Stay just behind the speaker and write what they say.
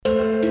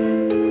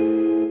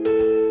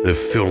The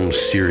film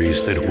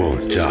series that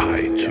won't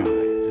die.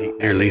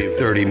 Nearly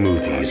 30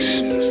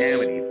 movies,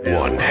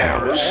 one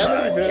house,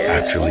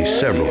 actually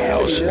several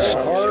houses,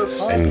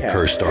 and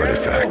cursed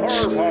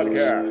artifacts. The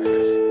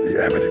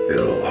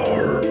Amityville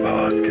Horror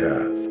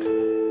Podcast.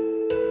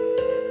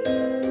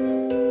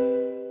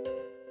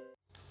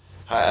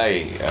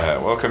 Hi,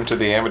 welcome to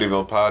the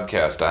Amityville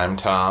Podcast. I'm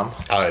Tom.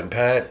 I'm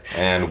Pat.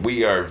 And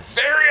we are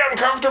very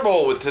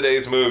uncomfortable with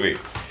today's movie.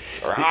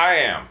 Or I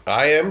am.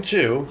 I am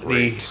too.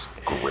 Great.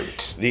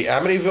 The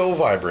Amityville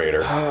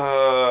Vibrator.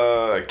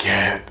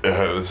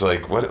 It was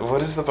like, what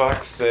does the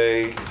box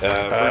say?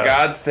 For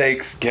God's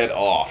sakes, get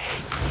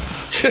off.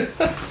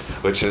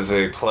 Which is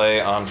a play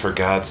on For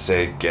God's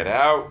sake, get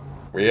out.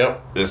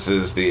 Yep. This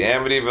is the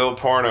Amityville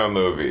porno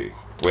movie.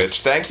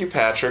 Which, thank you,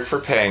 Patrick, for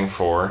paying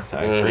for.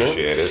 I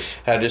appreciate it.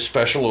 Had to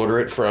special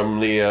order it from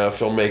the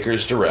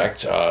Filmmakers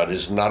Direct. It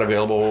is not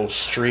available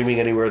streaming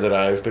anywhere that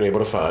I've been able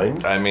to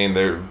find. I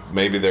mean,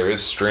 maybe there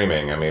is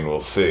streaming. I mean,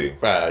 we'll see.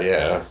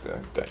 Yeah.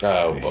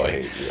 Oh,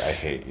 boy. I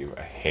hate you.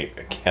 I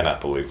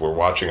cannot believe we're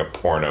watching a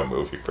porno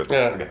movie for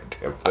this goddamn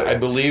thing. I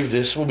believe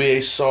this will be a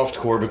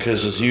softcore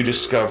because, as you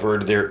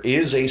discovered, there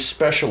is a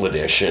special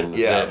edition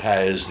that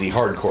has the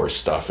hardcore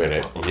stuff in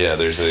it. Yeah,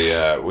 there's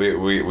a...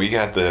 we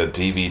got the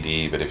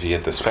DVD, but if you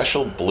get the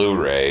special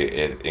Blu-ray,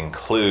 it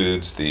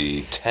includes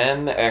the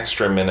 10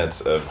 extra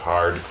minutes of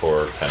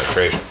hardcore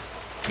penetration.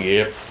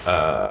 Yep.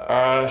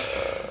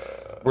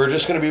 We're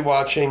just going to be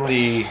watching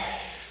the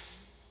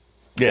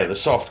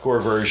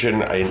softcore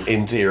version,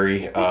 in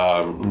theory.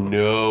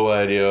 No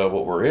idea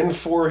what we're in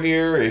for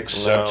here,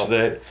 except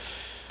that,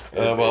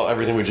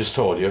 everything we just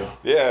told you.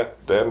 Yeah,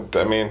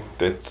 I mean,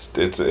 it's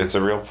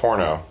a real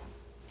porno.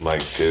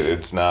 Like,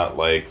 it's not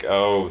like,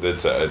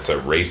 it's a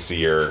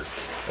racier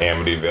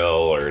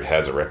Amityville, or it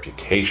has a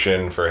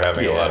reputation for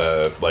having a lot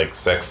of, like,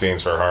 sex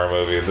scenes for horror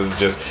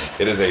movies.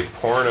 It is a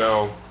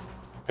porno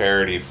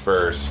parody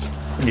first,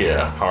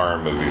 horror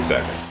movie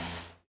second.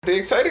 The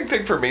exciting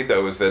thing for me,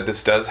 though, is that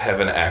this does have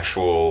an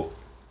actual...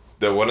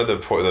 One of the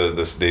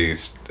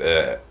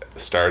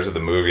stars of the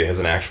movie has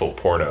an actual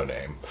porno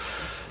name.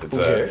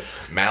 It's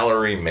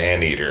Mallory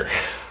Maneater,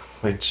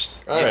 which...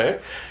 All right.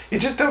 You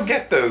just don't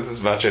get those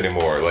as much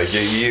anymore. Like,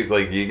 you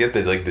get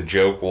the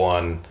joke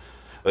one,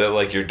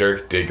 like your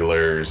Dirk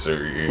Digglers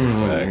or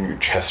your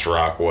Chest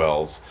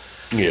Rockwells.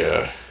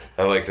 Yeah.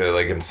 I like to,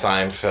 like, in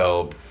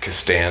Seinfeld,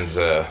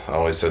 Costanza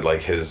always said,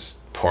 like, his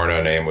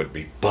porno name would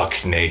be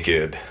Buck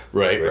Naked.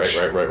 Right.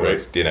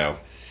 Was,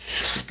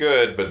 it's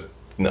good, but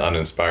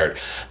uninspired.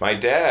 My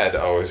dad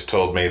always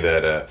told me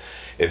that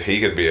if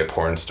he could be a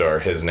porn star,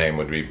 his name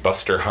would be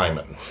Buster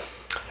Hyman.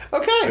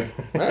 Okay.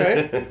 All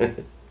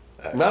right.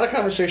 Not a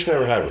conversation I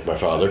ever had with my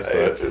father.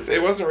 But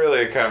It wasn't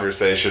really a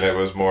conversation. It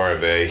was more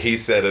of a, he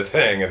said a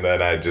thing, and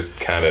then I just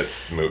kind of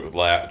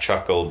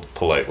chuckled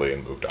politely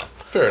and moved on.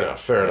 Fair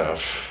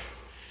enough.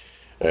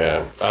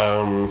 Yeah.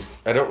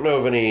 I don't know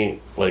of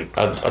any, like,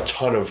 a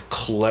ton of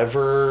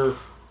clever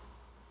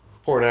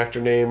porn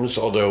actor names,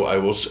 although I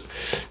will...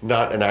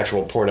 Not an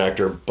actual porn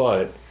actor,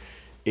 but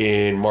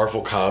in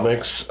Marvel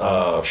Comics,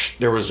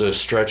 there was a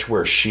stretch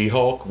where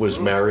She-Hulk was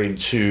married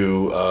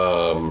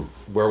to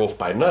Werewolf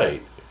by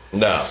Night.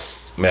 No,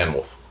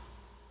 Man-Wolf.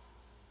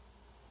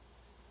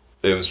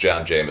 It was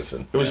John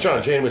Jameson. It was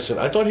John Jameson.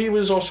 I thought he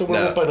was also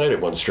Werewolf by Night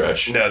at one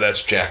stretch. No,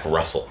 that's Jack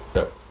Russell.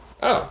 No.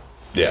 Oh.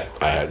 Yeah.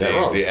 I had that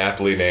wrong. The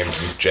aptly named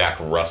Jack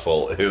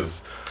Russell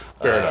is...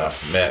 Fair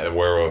enough.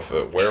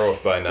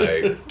 Werewolf by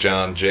Night.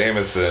 John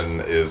Jameson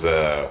is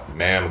a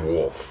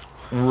Man-Wolf.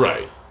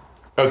 Right.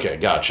 Okay,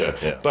 gotcha.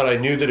 Yeah. But I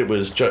knew that it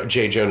was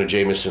J. Jonah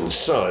Jameson's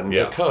son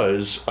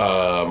because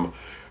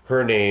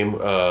her name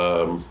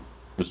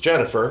was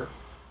Jennifer.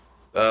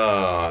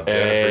 Jennifer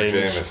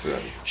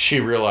Jameson. She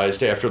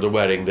realized after the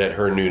wedding that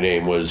her new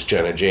name was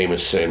Jenna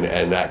Jameson,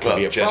 and that could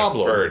be a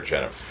problem.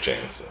 Jennifer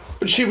Jameson.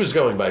 But she was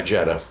going by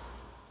Jenna.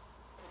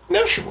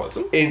 No, she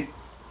wasn't. In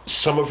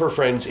some of her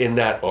friends in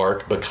that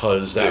arc,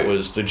 because that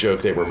was the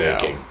joke they were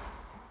making.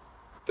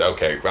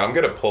 Okay, well, I'm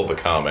going to pull the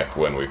comic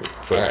when we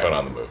put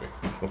on the movie.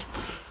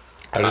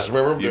 I just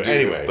remember...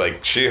 Anyway.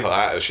 Like,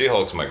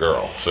 She-Hulk's my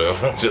girl, so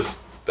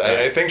just...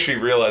 I think she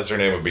realized her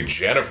name would be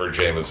Jennifer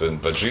Jameson,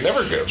 but she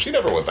never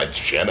went by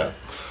Jenna.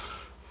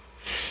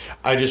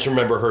 I just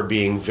remember her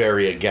being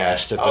very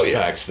aghast at the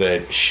fact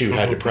that she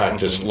had to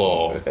practice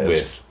law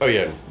with...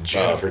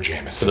 Jennifer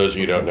Jameson. For those of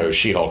you who don't know,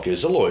 She-Hulk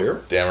is a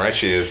lawyer. Damn right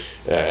she is.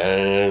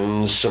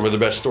 And some of the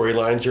best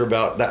storylines are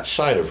about that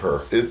side of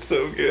her. It's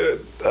so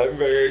good. I'm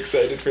very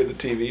excited for the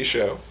TV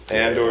show.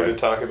 Or to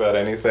talk about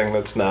anything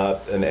that's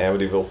not an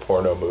Amityville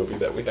porno movie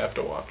that we have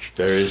to watch.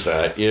 There is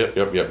that.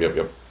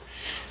 Yep.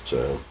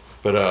 So,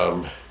 but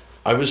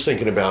I was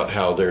thinking about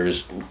how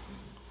there's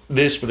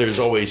this, but there's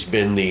always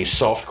been the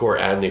softcore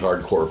and the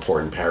hardcore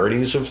porn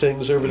parodies of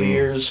things over the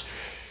years.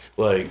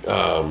 Like,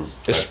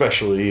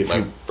 especially if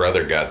my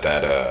brother got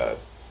that,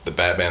 the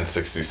Batman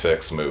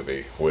 66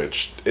 movie,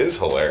 which is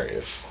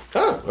hilarious.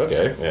 Oh,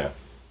 okay. Yeah.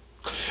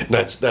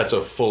 That's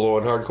a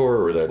full-on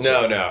hardcore, or that's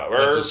No.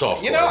 that's a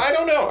softcore? You know, I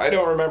don't know. I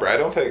don't remember. I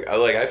don't think...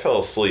 I fell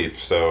asleep,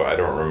 so I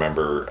don't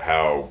remember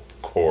how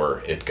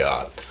core it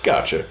got.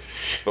 Gotcha.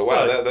 But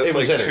wow, Well, that's it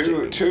was like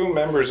entertaining. two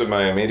members of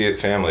my immediate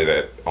family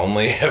that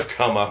only have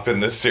come up in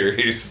this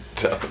series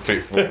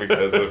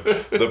because of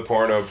the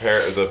porno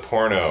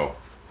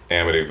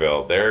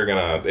Amityville. They're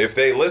gonna... If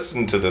they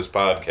listen to this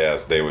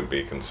podcast, they would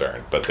be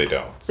concerned, but they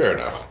don't. So Fair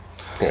it's enough.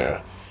 fine.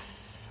 Yeah.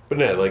 But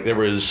no, like there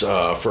was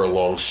for a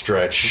long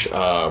stretch,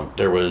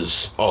 there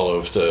was all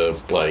of the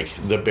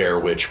the Bear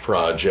Witch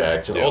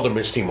Project and all the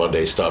Misty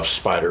Monday stuff,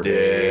 Spider-Man.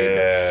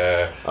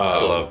 Yeah,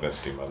 I love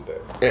Misty Monday.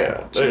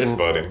 Yeah, She's and-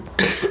 funny.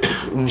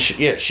 and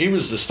she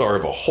was the star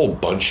of a whole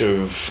bunch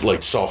of like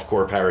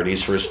softcore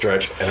parodies for a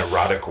stretch. An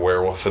erotic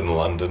werewolf in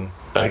London.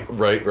 Right.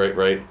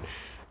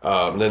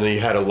 Then you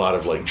had a lot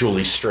of like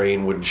Julie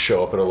Strain would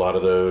show up in a lot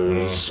of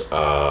those.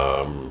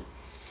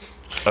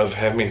 Of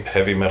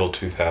heavy metal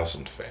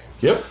 2000 fame.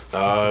 Yep.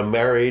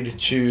 Married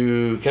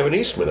to Kevin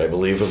Eastman, I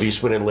believe, of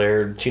Eastman and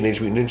Laird Teenage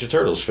Mutant Ninja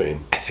Turtles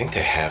fame. I think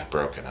they have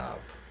broken up,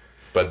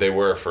 but they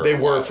were for They a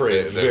were while. for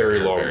a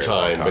very long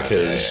time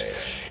because Yeah.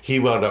 he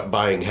wound up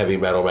buying Heavy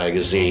Metal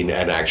magazine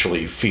and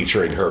actually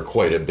featuring her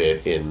quite a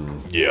bit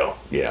in. Yeah.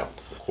 Yeah,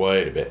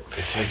 quite a bit.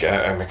 It's like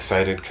I'm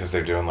excited because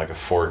they're doing like a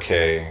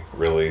 4K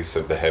release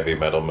of the heavy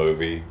metal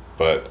movie,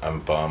 but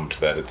I'm bummed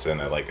that it's in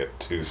a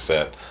 2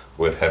 set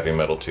with Heavy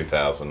Metal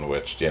 2000,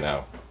 which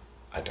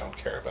I don't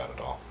care about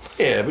at all.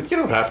 Yeah, but you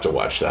don't have to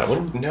watch that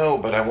one. No,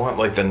 but I want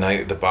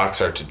the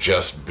box art to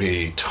just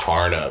be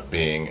Tarna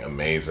being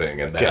amazing,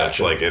 and then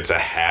Gotcha. it's a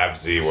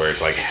halvesy where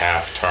it's like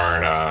half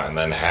Tarna and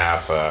then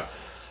half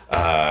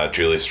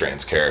Julie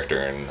Strain's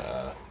character in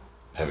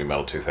Heavy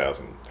Metal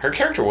 2000. Her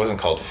character wasn't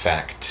called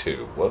Fact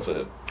 2, was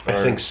it?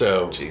 I think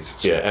so.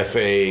 Jesus. Yeah, Christ.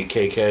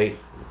 FAKK.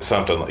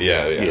 Something.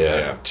 Yeah.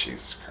 Yeah.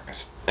 Jesus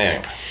Christ.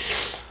 Anyway,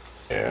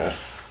 Yeah.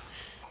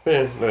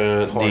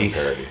 porn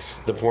parodies.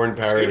 The porn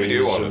parodies.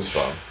 Scooby-Doo one of- was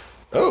fun.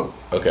 Oh,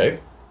 okay.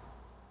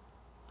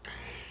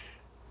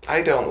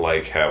 I don't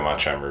like how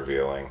much I'm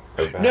revealing.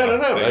 About No.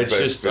 things It's I've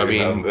just, I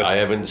seen on mean, this. I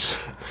haven't.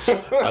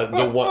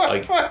 The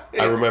one,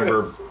 I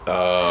remember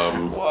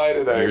Why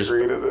did I years-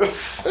 agree to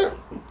this?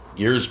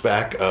 years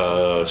back,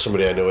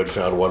 somebody I know had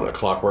found one, A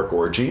Clockwork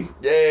Orgy.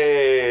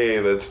 Yay,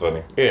 that's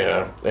funny.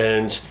 Yeah,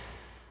 and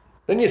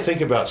then you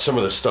think about some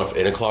of the stuff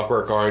in A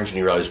Clockwork Orange, and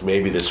you realize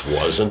maybe this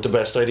wasn't the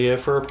best idea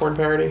for a porn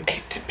parody.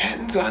 It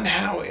depends on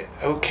how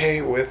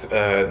okay with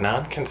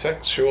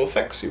non-consensual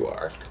sex you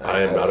are.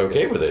 I am not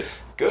okay with it.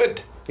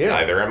 Good. Yeah.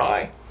 Neither am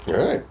I. All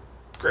right.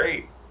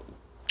 Great.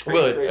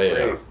 But,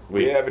 Great.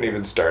 we- We haven't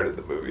even started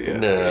the movie yet.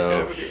 No. We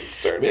haven't even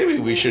started Maybe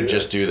the we should movie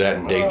just yet. do that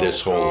and dig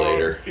this hole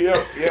later. Yep.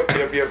 All I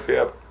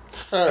think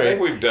right.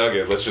 we've dug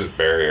it. Let's just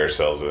bury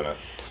ourselves in it.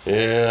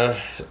 Yeah.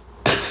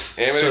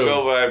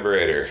 Amityville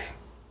Vibrator.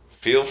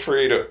 Feel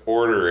free to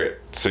order it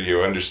so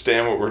you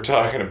understand what we're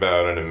talking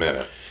about in a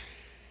minute.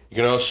 You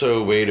can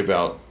also wait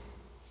about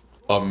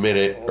a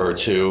minute or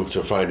two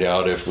to find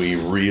out if we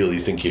really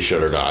think you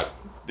should or not.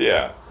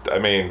 Yeah. I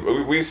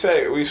mean, we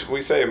say. I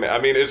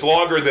mean, it's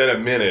longer than a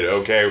minute.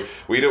 Okay,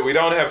 we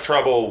don't have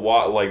trouble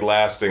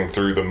lasting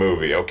through the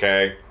movie.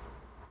 Okay.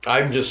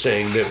 I'm just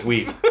saying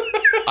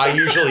that I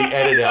usually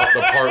edit out the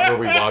part where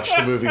we watch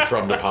the movie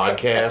from the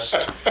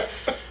podcast,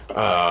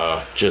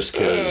 just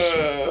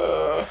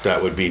because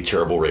that would be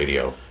terrible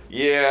radio.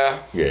 Yeah.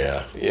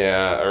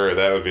 Yeah. Or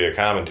that would be a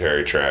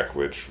commentary track,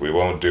 which we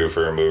won't do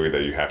for a movie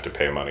that you have to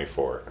pay money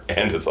for,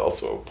 and it's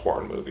also a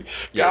porn movie.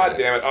 Yeah. God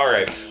damn it! All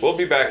right, we'll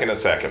be back in a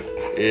second.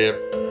 Yep.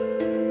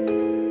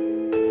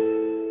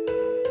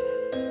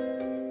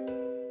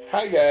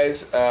 Hi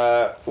guys.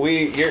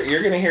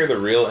 You're gonna hear the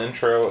real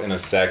intro in a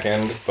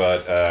second,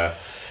 but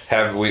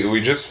we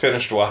just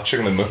finished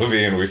watching the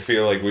movie and we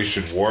feel like we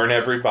should warn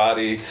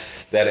everybody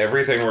that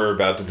everything we're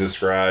about to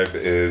describe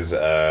is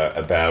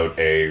about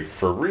a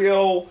for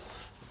real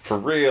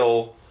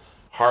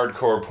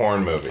hardcore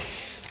porn movie.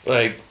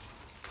 Like,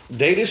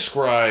 they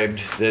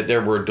described that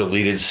there were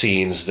deleted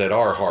scenes that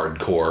are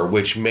hardcore,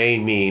 which may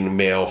mean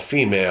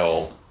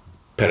male-female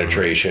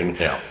penetration.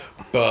 Yeah.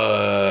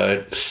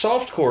 But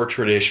softcore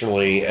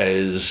traditionally,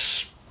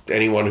 as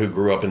anyone who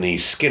grew up in the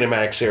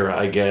Skinamax era,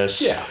 I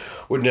guess, Yeah.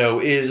 would know,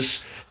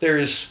 is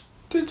there's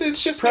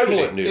It's just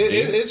prevalent nudity.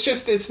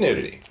 It's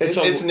nudity. It's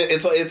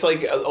It's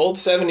like old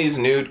 70s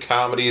nude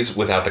comedies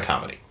without the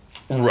comedy.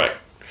 right.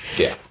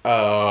 Yeah.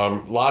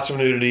 Lots of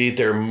nudity.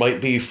 There might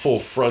be full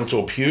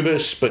frontal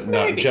pubis, but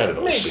not Maybe,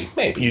 genitals.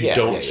 maybe. You Yeah,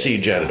 don't yeah, see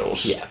yeah.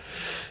 genitals. Yeah.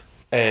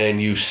 And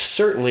you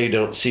certainly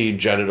don't see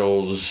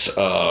genitals.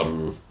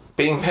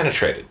 Being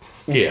penetrated.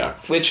 Yeah.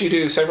 Which you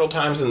do several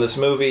times in this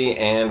movie,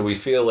 and we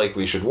feel like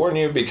we should warn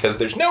you because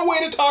there's no way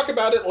to talk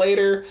about it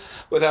later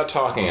without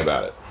talking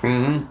about it.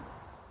 Mm-hmm.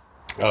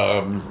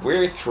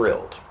 We're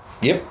thrilled.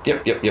 Yep.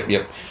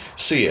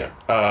 So yeah,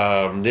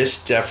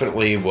 this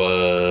definitely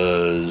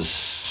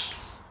was.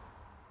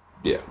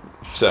 Yeah.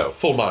 So,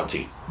 Full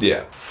Monty.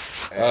 yeah.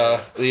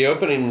 The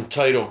opening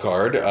title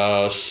card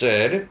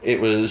said it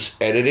was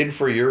edited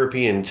for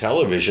European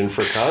television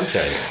for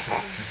content.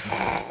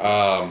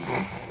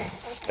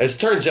 As it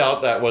turns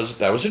out, that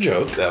was a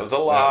joke. That was a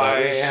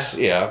lie.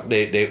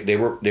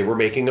 They were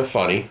making a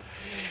funny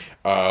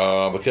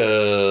because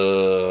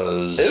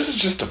This is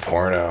just a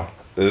porno.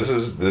 This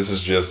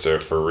is just a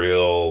for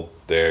real.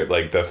 There,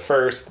 like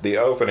the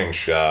opening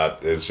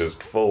shot is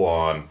just full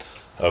on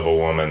of a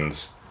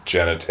woman's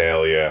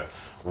genitalia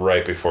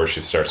right before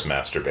she starts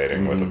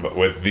masturbating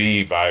with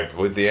the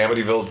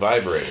Amityville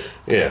Vibrator.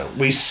 Yeah,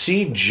 we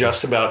see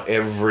just about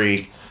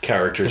every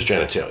character's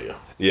genitalia.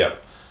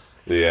 Yep.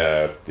 We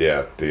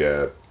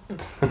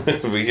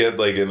get,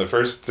 like, in the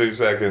first 2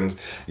 seconds,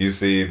 you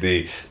see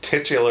the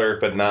titular,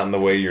 but not in the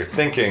way you're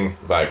thinking,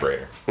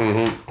 vibrator.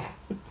 Mm-hmm.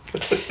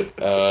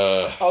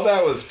 Oh,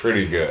 that was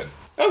pretty good.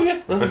 Oh,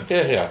 yeah.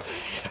 Yeah.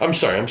 I'm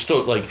sorry, I'm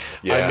still, like,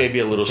 I may be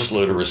a little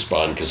slow to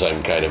respond because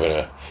I'm kind of in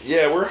a...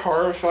 Yeah, we're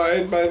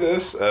horrified by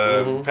this.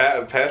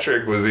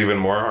 Patrick was even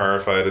more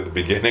horrified at the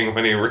beginning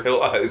when he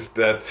realized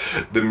that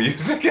the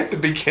music at the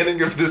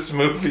beginning of this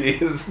movie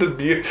is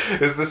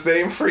the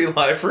same free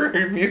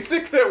library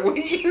music that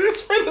we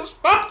use for this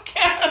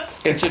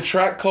podcast. It's a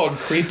track called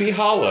Creepy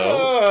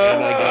Hollow,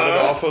 and I got it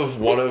off of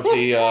one of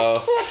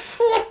the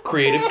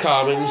Creative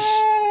Commons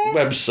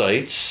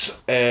websites,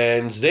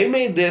 and they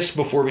made this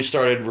before we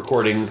started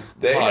recording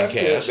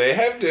podcast. They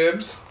have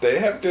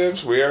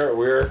dibs.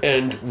 We're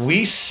and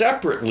we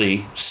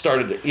separately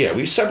started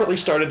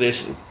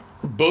this,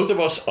 both of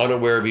us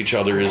unaware of each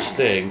other's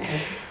thing,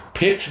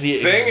 picked the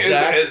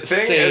exact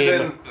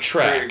same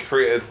track.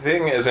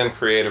 Thing is in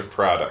creative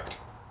product.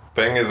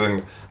 Thing is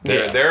in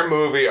their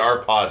movie,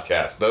 our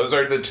podcast. Those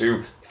are the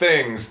two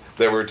things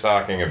that we're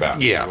talking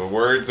about. Yeah. The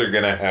words are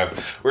gonna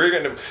have. We're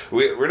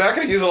not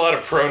gonna use a lot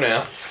of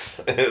pronouns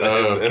in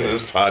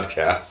this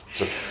podcast.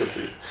 Just to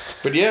be.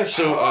 But yeah,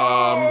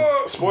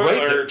 so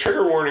spoiler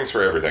trigger warnings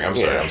for everything. I'm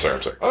sorry.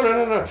 Oh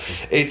no.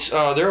 It's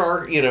there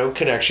are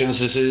connections.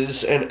 This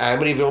is an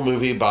Amityville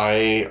movie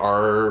by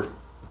our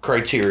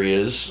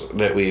criterias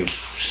that we've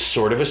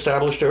sort of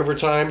established over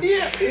time.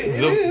 Yeah,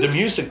 the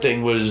music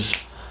thing was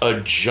a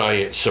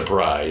giant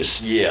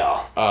surprise.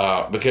 Yeah.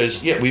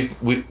 Because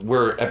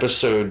we're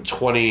episode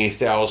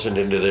 20,000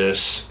 into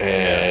this,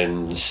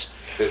 and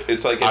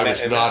it's like I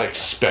was not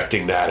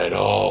expecting that at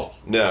all.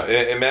 No,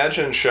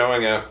 imagine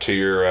showing up to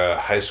your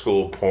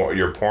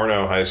your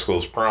porno high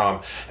school's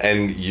prom,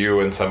 and you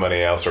and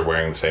somebody else are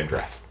wearing the same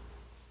dress.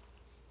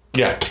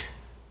 Yeah.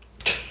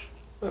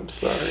 I'm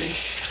sorry.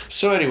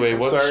 So anyway,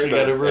 once we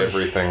got over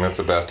everything that's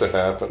about to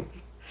happen.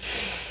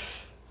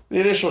 The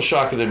initial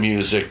shock of the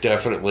music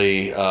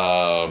definitely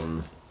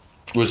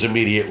was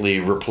immediately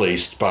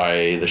replaced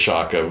by the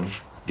shock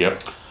of,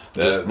 just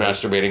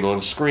masturbating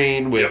on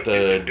screen with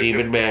the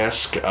demon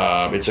mask.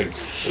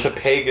 It's a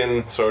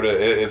pagan sort of.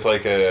 It's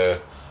like a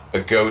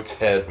goat's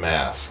head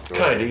mask.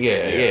 Kind of,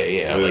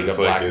 yeah. Like a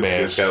black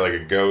mask. It's got like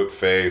a goat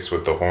face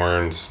with the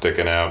horns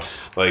sticking out.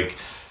 Like,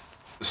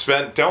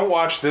 don't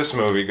watch this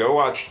movie. Go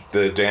watch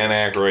the Dan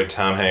Aykroyd,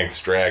 Tom Hanks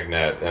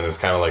Dragnet, and it's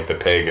kind of like the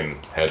pagan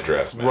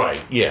headdress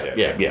mask. Right,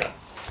 yeah.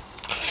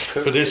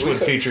 But this one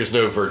features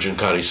no Virgin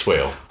Connie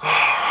Swale.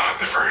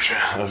 The Virgin.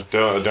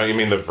 Don't you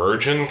mean the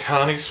Virgin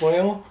Connie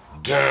Swale?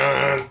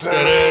 Dun,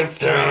 dun,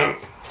 dun.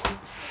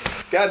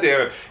 God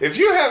damn it. If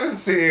you haven't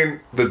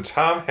seen the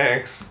Tom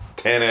Hanks,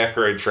 Dan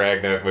Aykroyd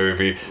Dragnet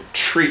movie,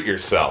 treat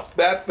yourself.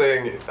 That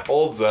thing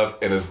holds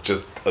up and is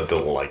just a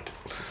delight.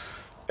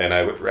 And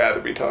I would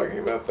rather be talking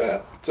about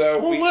that. So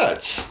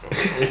let's.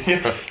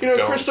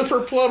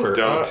 Christopher Plummer.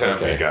 Don't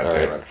tempt me,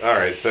 goddammit. All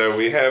right, so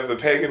we have the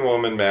pagan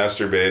woman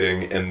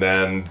masturbating, and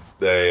then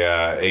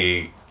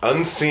a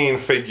unseen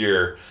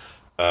figure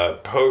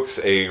pokes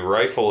a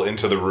rifle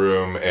into the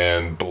room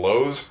and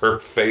blows her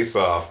face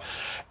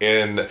off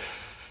in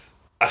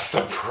a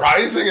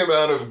surprising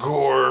amount of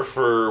gore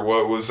for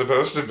what was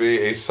supposed to be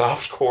a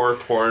softcore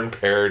porn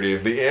parody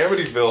of the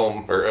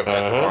Amityville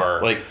horror.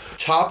 Like,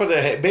 top of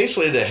the head,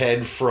 basically the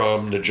head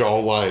from the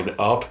jawline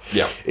up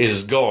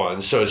is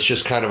gone, so it's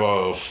just kind of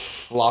a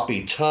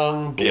floppy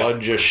tongue,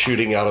 blood just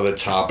shooting out of the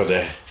top of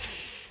the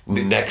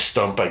neck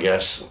stump, I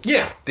guess.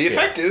 Yeah, the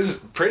effect is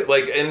pretty,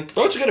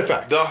 it's a good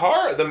effect.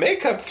 The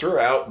makeup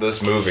throughout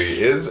this movie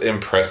is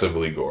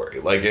impressively gory.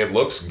 Like, it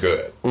looks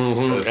good,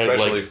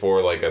 especially for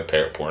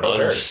a porno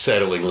parody.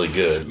 Unsettlingly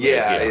good.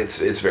 Yeah,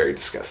 it's very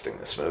disgusting,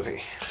 this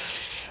movie.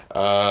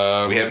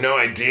 We have no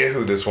idea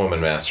who this woman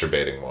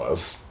masturbating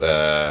was,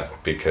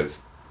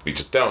 because we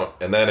just don't.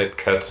 And then it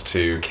cuts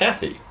to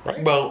Kathy,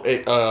 right? Well,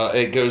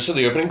 it goes to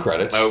the opening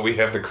credits. Oh, we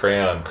have the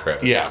crayon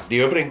credits. Yeah,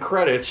 the opening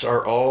credits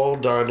are all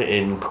done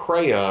in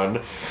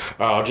crayon,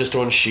 just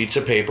on sheets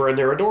of paper, and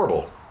they're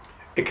adorable.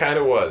 It kind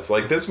of was.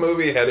 Like, this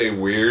movie had a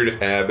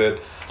weird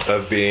habit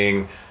of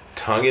being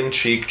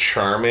tongue-in-cheek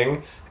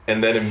charming,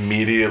 and then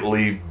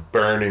immediately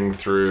burning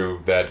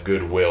through that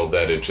goodwill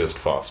that it just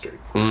fostered.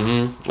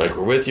 Mm-hmm. Like,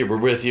 we're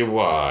with you,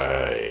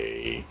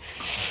 why?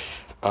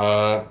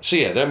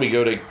 Then we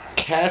go to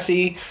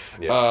Kathy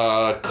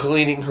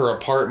cleaning her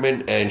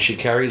apartment, and she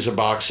carries a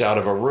box out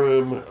of a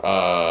room,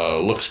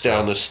 looks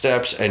down the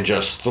steps, and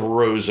just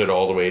throws it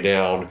all the way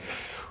down,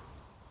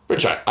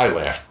 which I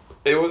laughed.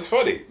 It was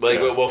funny.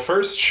 Well,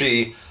 first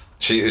she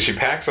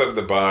packs up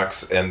the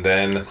box and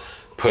then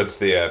puts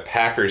the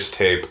Packers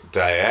tape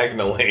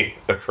diagonally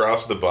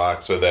across the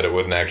box so that it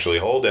wouldn't actually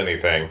hold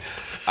anything.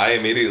 I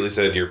immediately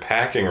said, "You're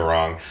packing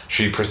wrong."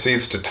 She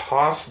proceeds to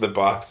toss the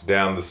box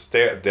down the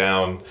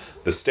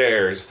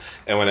stairs,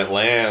 and when it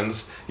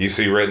lands, you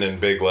see written in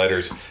big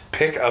letters,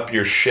 "Pick up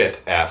your shit,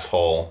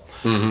 asshole."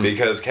 Mm-hmm.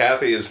 Because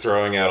Kathy is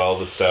throwing out all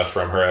the stuff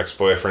from her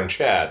ex-boyfriend,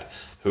 Chad.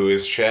 Who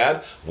is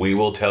Chad? We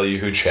will tell you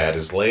who Chad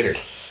is later.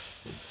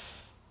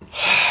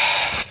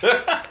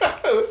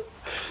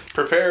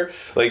 Prepare,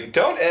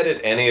 don't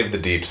edit any of the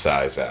deep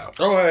sighs out.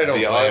 Oh, I don't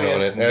plan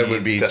on it. That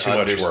would be too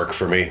much work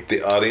for me.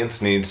 The audience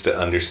needs to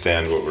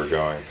understand what we're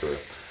going through.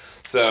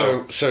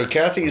 So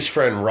Kathy's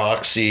friend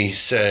Roxy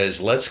says,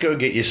 "Let's go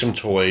get you some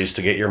toys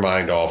to get your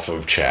mind off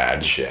of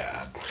Chad."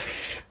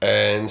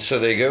 And so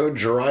they go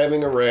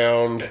driving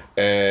around,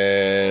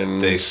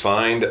 and they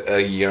find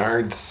a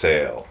yard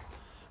sale.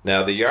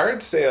 Now, the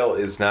yard sale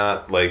is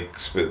not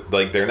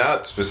they're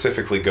not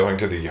specifically going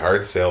to the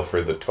yard sale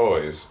for the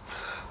toys.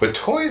 But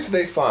toys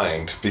they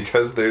find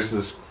because there's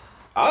this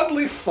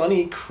oddly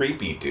funny,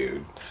 creepy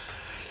dude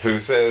who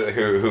says,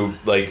 who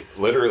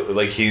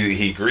literally,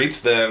 he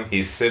greets them,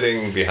 he's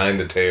sitting behind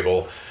the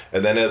table,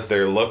 and then as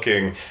they're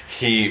looking,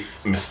 he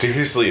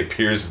mysteriously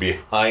appears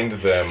behind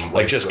them.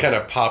 Just kind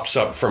of pops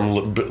up from,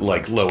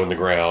 low in the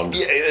ground.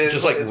 Yeah,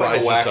 it's rises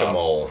like a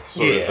whack-a-mole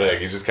sort of thing.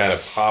 He just kind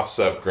of pops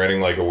up,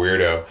 grinning like a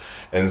weirdo,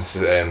 and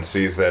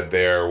sees that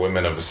they are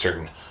women of a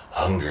certain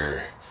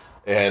hunger.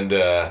 And,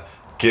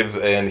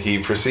 he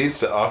proceeds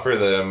to offer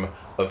them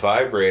a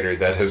vibrator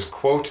that has,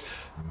 quote,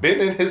 been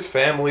in his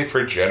family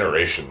for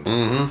generations.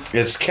 Mm-hmm.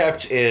 It's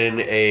kept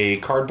in a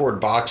cardboard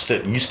box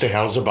that used to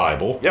house a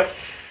Bible. Yep.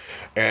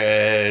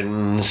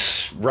 And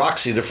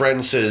Roxy, the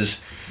friend, says,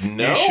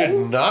 "No, you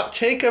should not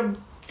take a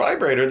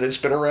vibrator that's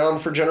been around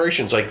for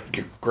generations, like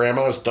your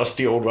grandma's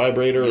dusty old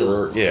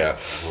vibrator."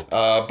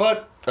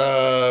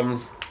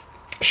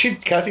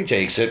 Kathy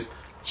takes it.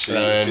 She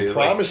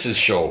promises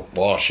she'll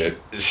wash it.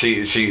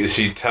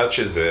 She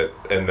touches it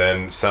and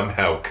then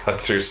somehow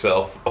cuts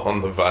herself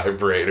on the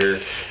vibrator,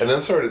 and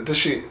then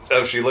she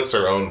licks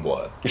her own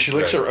blood. She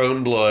licks her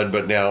own blood,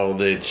 but now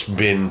it's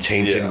been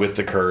tainted with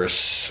the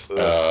curse.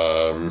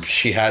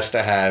 She has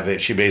to have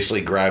it. She basically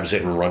grabs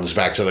it and runs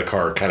back to the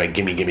car, kind of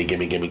gimme.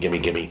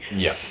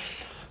 Yeah.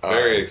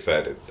 Very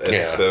excited.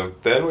 And so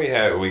then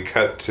we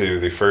cut to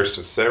the first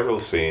of several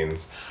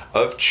scenes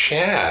of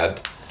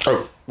Chad.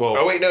 Oh,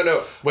 wait,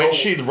 no. When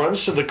she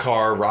runs to the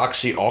car,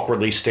 Roxy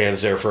awkwardly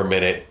stands there for a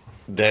minute,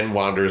 then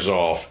wanders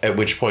off, at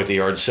which point the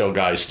yard sale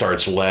guy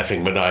starts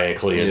laughing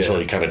maniacally until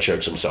he kind of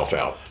chokes himself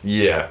out.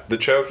 Yeah, the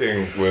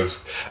choking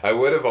was... I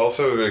would have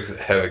also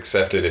have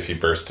accepted if he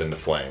burst into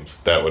flames.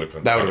 That would have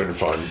been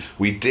fun.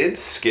 We did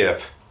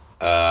skip,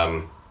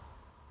 after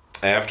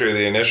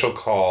the initial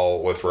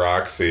call with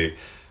Roxy,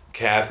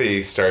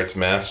 Kathy starts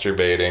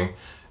masturbating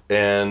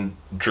and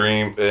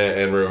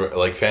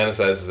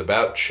fantasizes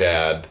about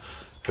Chad,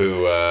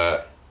 who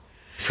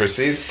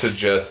proceeds to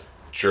just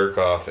jerk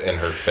off in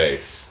her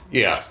face.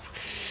 Yeah.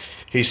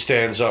 He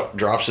stands up,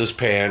 drops his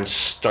pants,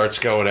 starts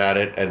going at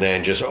it, and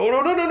then just, "Oh,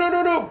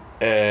 no.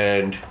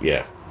 And,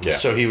 yeah.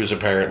 So he was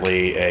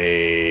apparently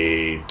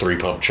a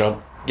 3-pump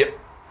chump. Yep.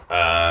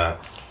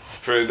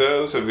 For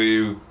those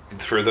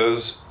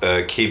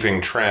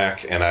keeping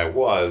track, and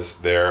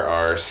there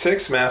are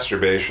 6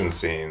 masturbation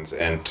scenes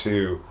and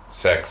 2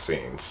 sex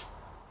scenes.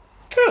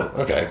 Oh,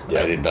 okay.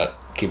 Yeah. I did not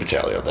keep a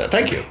tally on that.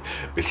 Thank you.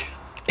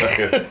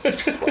 Because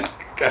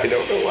I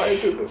don't know why I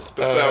did this.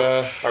 But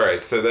all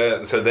right. So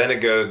then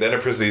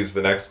it proceeds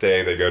the next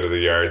day. They go to the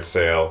yard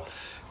sale.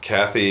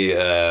 Kathy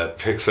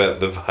picks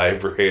up the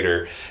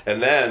vibrator,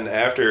 and then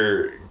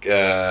after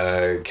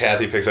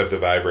Kathy picks up the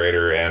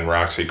vibrator and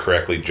Roxy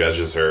correctly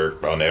judges her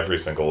on every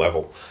single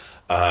level,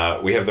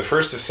 we have the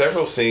first of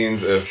several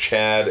scenes of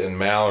Chad and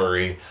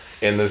Mallory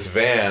in this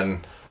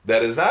van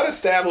that is not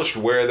established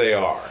where they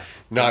are.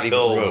 Not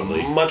until even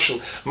remotely.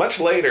 Much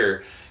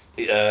later,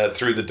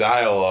 through the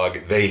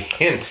dialogue, they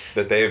hint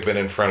that they have been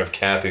in front of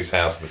Kathy's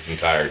house this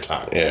entire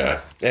time. Yeah.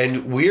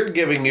 And we're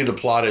giving you the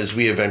plot as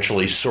we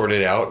eventually sort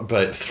it out,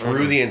 but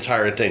through the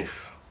entire thing,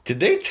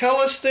 did they tell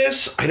us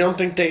this? I don't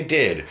think they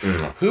did.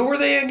 Mm. Who were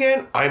they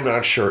again? I'm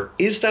not sure.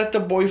 Is that the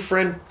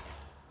boyfriend?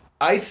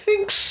 I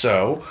think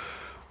so.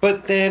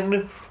 But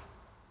then...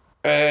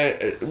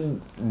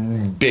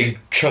 big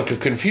chunk of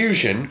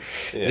confusion.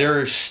 Yeah.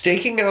 They're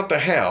staking out the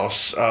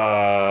house.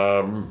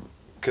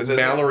 Because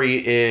Mallory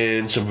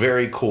in some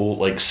very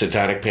cool,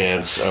 satanic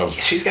pants.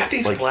 She's got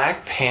these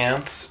black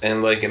pants,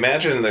 and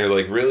imagine they're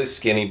really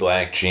skinny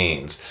black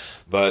jeans,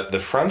 but the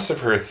fronts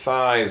of her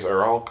thighs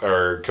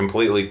are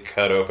completely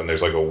cut open.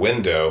 There's a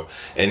window,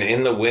 and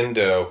in the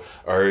window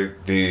are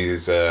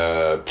these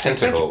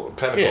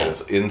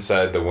pentacles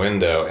inside the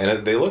window,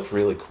 and they look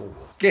really cool.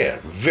 Yeah,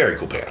 very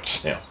cool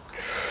pants. Yeah.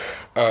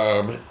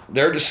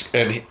 They're just,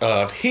 and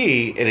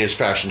he, in his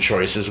fashion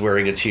choice, is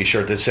wearing a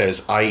T-shirt that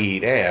says "I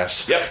eat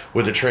ass," Yep.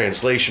 with a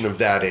translation of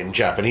that in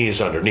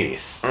Japanese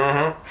underneath.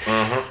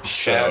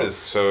 Chad is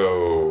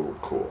so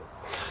cool.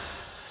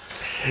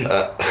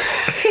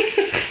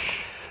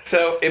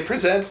 So it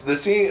presents the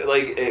scene,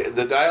 like,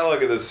 the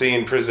dialogue of the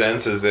scene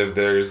presents as if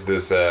there's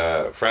this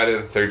Friday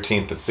the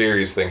 13th, the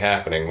series thing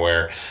happening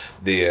where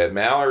the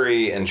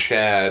Mallory and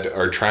Chad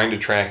are trying to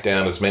track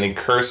down as many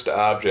cursed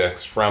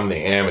objects from the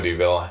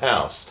Amityville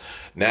house.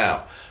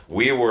 Now,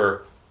 we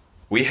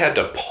had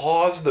to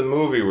pause the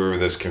movie. We were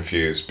this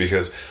confused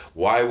because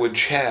why would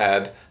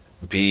Chad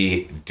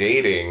be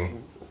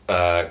dating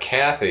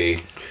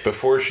Kathy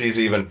before she's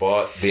even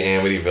bought the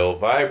Amityville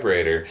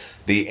Vibrator?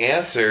 The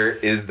answer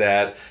is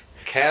that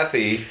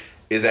Kathy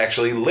is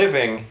actually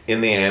living in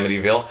the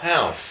Amityville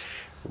house.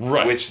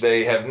 Right. Which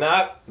they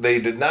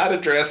did not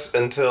address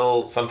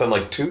until something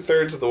like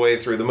 2/3 of the way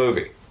through the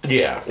movie.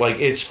 Yeah, like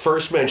it's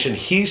first mentioned.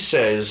 He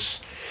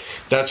says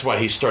that's why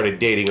he started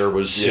dating her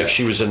was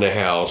she was in the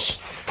house,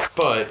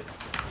 but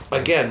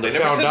again, the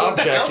found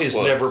object is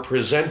never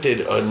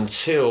presented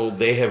until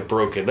they have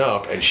broken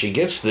up, and she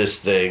gets this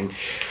thing,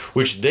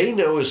 which they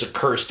know is a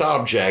cursed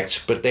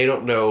object, but they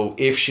don't know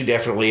if she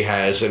definitely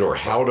has it or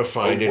how to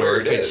find it or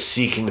if it's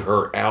seeking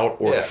her out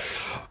or.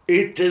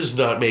 It does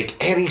not make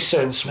any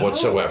sense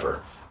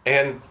whatsoever.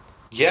 And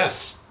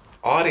yes,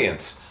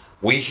 audience,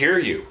 we hear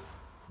you.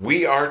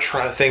 We are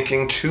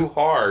thinking too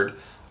hard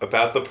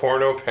about the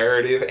porno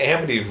parody of the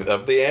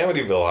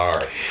Amityville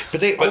horror.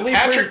 But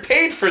Patrick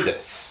paid for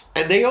this.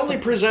 And they only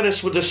present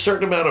us with a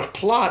certain amount of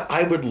plot.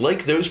 I would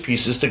like those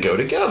pieces to go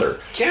together.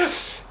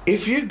 Yes.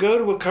 If you go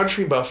to a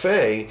country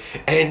buffet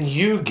and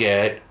you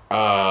get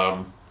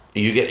a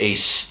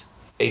nice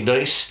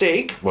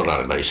steak. Well,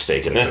 not a nice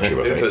steak at a country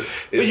buffet.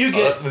 But you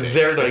get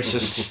their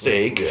nicest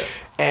steak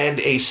and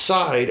a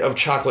side of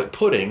chocolate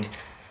pudding.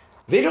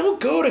 They don't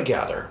go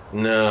together.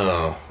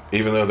 No,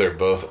 even though they're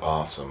both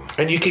awesome.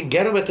 And you can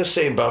get them at the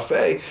same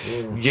buffet.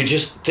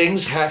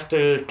 Things have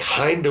to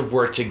kind of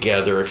work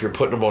together if you're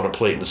putting them on a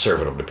plate and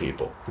serving them to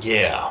people.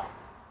 Yeah.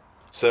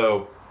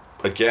 So,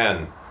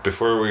 again,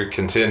 before we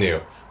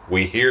continue,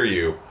 we hear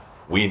you.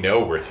 We know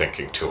we're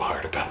thinking too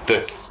hard about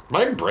this.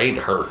 My brain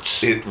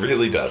hurts. It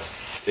really does.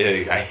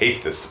 I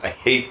hate this. I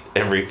hate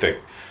everything.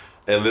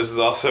 And this is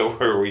also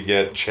where we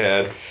get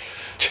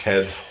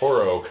Chad's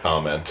horror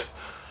comment.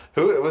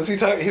 Who was he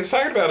talking? He was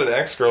talking about an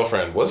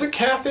ex-girlfriend. Was it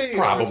Kathy?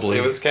 Probably.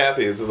 It was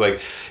Kathy. It's just like,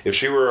 if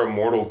she were a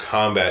Mortal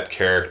Kombat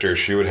character,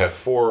 she would have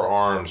 4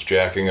 arms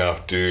jacking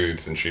off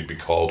dudes, and she'd be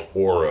called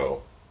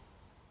Horo.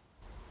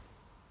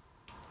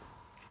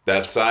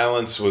 That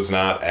silence was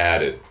not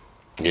added.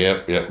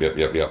 Yep.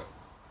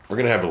 We're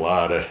going to have a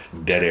lot of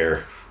dead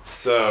air.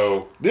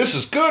 So, this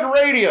is good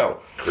radio.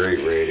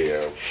 Great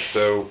radio.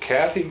 So,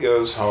 Kathy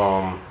goes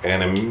home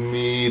and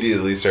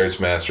immediately starts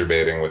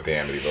masturbating with the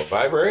Amityville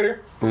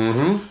Vibrator.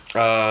 One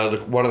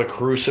of the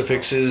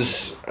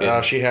crucifixes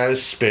she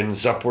has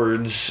spins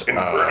upwards.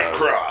 Inverted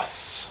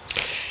cross.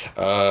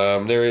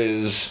 There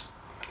is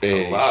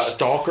a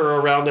stalker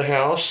around the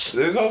house.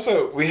 There's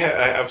also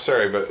I'm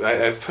sorry, but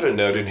I've put a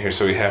note in here,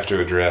 so we have to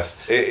address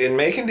in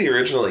making the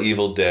original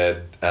Evil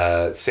Dead.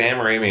 Sam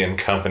Raimi and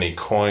company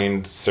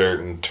coined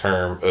certain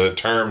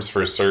terms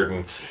for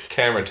certain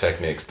camera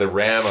techniques. The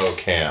Ramo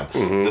cam,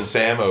 the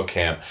Samo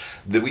cam.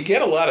 We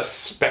get a lot of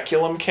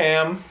speculum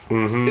cam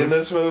in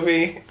this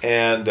movie,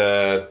 and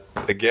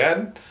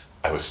again,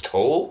 I was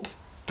told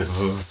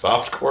this was a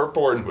softcore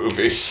porn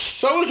movie.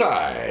 So was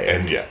I.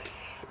 And yet.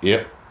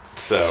 Yep.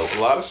 So, a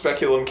lot of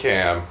speculum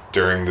cam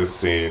during this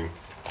scene.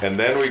 And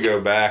then we go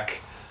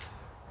back,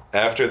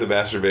 after the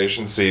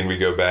masturbation scene, we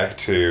go back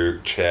to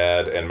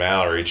Chad and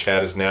Mallory.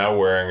 Chad is now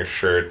wearing a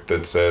shirt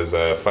that says,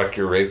 fuck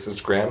your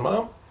racist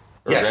grandma? Or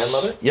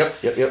grandmother?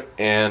 Yep.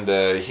 And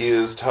he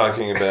is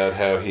talking about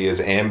how he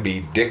is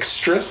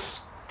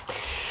ambidextrous.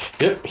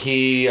 Yep,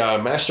 he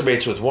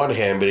masturbates with one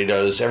hand, but he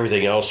does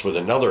everything else with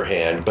another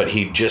hand. But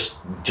he just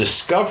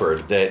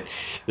discovered that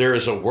there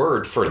is a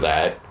word for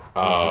that.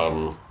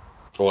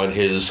 On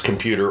his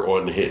computer,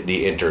 on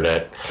the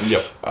internet.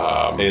 Yep.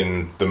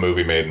 In the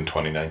movie made in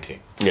 2019.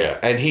 Yeah,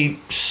 and he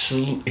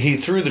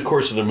through the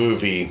course of the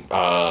movie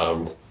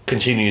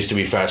continues to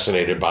be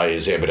fascinated by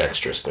his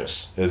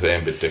ambidextrousness.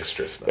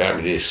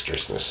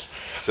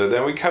 So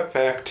then we cut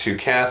back to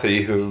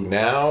Kathy, who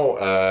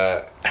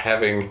now,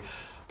 having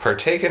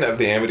partaken of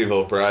the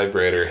Amityville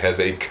Vibrator, has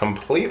a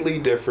completely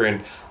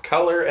different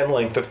color and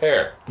length of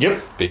hair.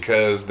 Yep.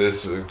 Because the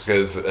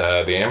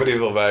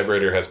Amityville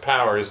Vibrator has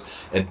powers,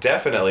 and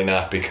definitely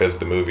not because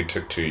the movie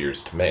took 2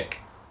 years to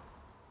make.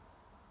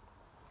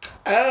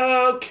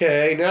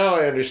 Okay, now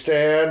I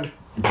understand.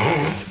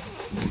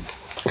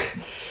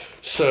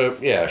 So,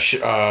 yeah,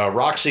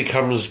 Roxy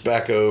comes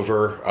back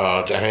over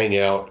to hang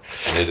out.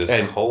 And it is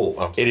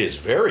cold. It is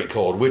very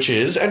cold, which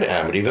is an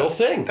Amityville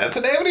thing. That's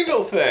an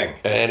Amityville thing.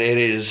 And it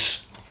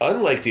is,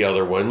 unlike the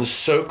other ones,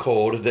 so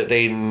cold that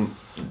they...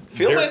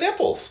 Feel my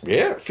nipples.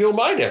 Yeah, feel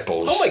my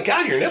nipples. Oh my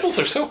God, your nipples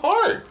are so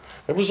hard.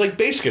 It was like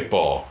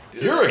basketball.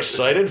 You're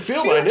excited?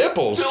 Feel my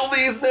nipples. Feel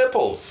these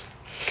nipples.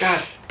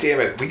 God damn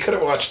it. We could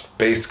have watched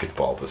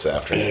basketball this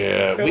afternoon.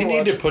 Yeah, we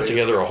need to put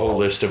together a whole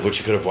list of what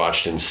you could have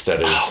watched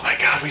instead of... Oh my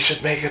god, we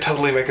should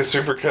totally make a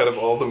supercut of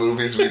all the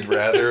movies we'd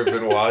rather have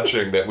been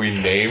watching that we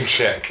name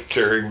check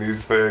during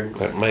these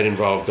things. That might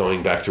involve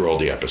going back through all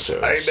the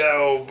episodes. I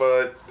know,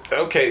 but...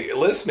 Okay,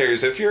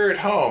 listeners, if you're at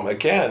home,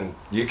 again,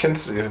 you can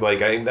see,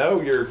 like, I know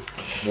you're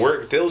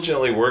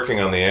diligently working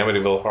on the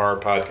Amityville Horror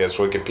Podcast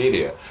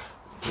Wikipedia.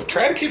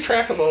 Try to keep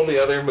track of all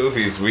the other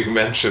movies we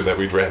mentioned that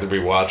we'd rather be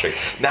watching.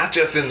 Not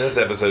just in this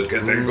episode,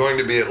 because there are going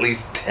to be at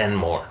least 10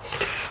 more.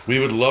 We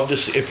would love to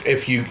see,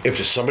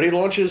 if somebody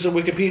launches a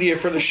Wikipedia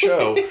for the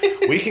show,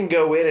 we can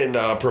go in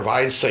and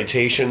provide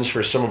citations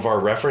for some of our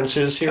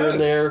references here and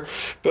there.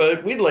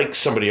 But we'd like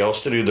somebody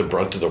else to do the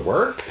brunt of the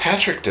work.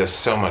 Patrick does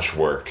so much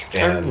work.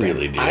 And I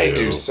really do. I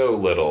do so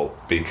little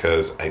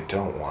because I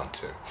don't want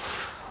to.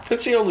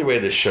 That's the only way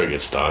this show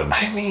gets done.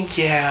 I mean,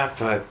 yeah,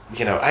 but,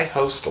 I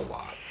host a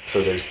lot.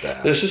 So there's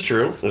that. This is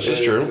true.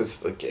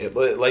 It's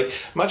like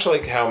much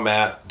like how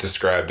Matt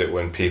described it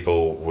when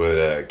people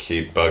would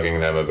keep bugging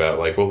them about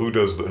like, well, who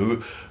does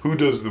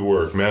the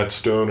work, Matt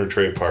Stone or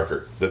Trey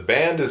Parker? The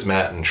band is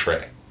Matt and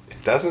Trey.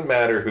 It doesn't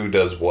matter who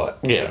does what.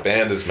 Yeah. The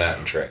band is Matt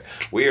and Trey.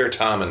 We are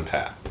Tom and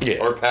Pat. Yeah.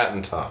 Or Pat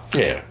and Tom.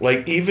 Yeah.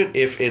 Like even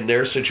if in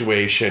their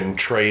situation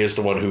Trey is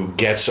the one who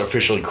gets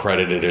officially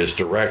credited as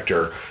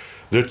director,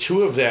 the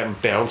two of them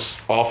bounce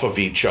off of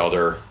each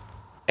other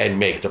and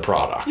make the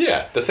product.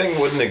 Yeah, the thing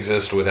wouldn't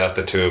exist without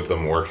the two of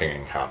them working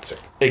in concert.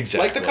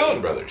 Exactly. Like the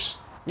Coen brothers.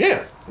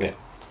 Yeah. Yeah.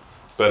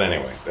 But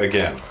anyway,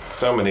 again,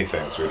 so many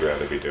things we'd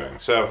rather be doing.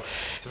 So,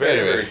 it's very,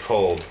 very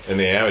cold in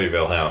the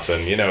Amityville house.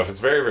 And, if it's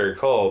very, very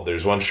cold,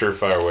 there's one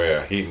surefire way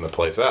of heating the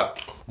place up.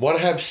 Want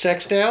to have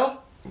sex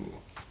now?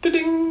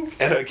 Da-ding!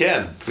 And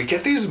again, we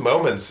get these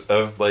moments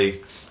of,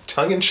 like,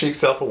 tongue-in-cheek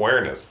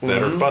self-awareness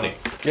that are funny.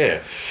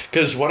 Yeah.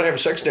 Because want to have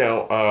sex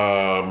now,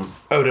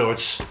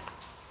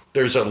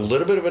 there's a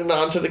little bit of a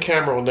nod to the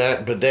camera on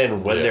that, but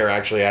then when they're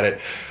actually at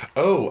it,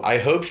 I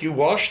hope you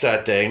washed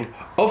that thing.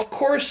 Of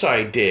course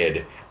I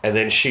did. And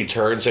then she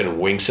turns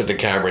and winks at the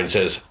camera and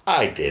says,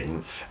 I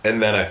didn't.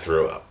 And then I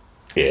threw up.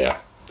 Yeah.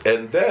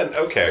 And then,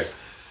 okay,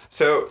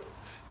 so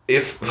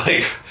if,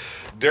 like,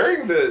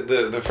 during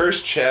the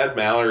first Chad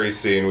Mallory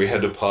scene, we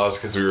had to pause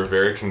because we were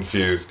very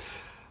confused.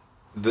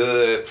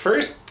 The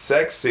first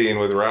sex scene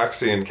with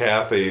Roxy and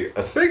Kathy,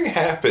 a thing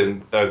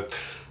happened,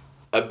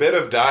 a bit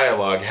of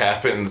dialogue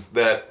happens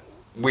that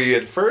we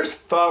at first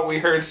thought we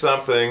heard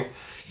something,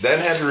 then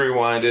had to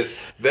rewind it,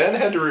 then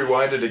had to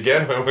rewind it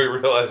again when we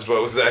realized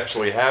what was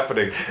actually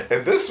happening.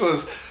 And this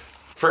was,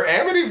 for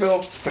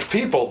Amityville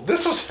people,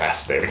 this was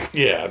fascinating.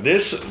 Yeah,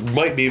 this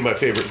might be my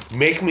favorite.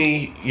 Make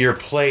me your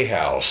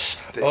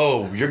playhouse.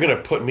 Oh, you're going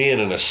to put me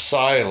in an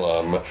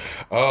asylum.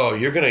 Oh,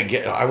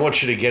 I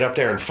want you to get up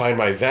there and find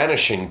my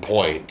vanishing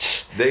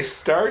point. They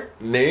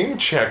start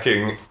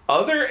name-checking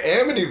other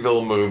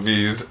Amityville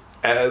movies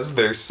as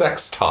their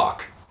sex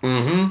talk.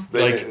 Mm-hmm.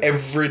 Like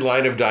every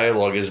line of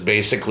dialogue is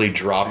basically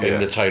dropping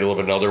the title of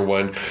another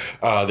one.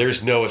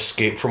 There's no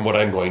escape from what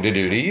I'm going to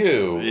do to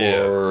you,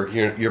 or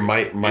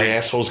my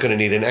asshole's going to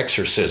need an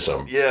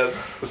exorcism.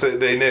 Yes, so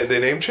they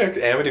name checked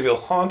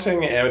Amityville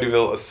Haunting,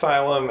 Amityville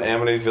Asylum,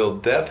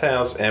 Amityville Death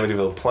House,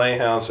 Amityville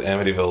Playhouse,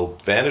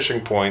 Amityville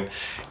Vanishing Point,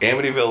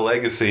 Amityville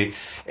Legacy,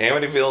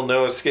 Amityville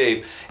No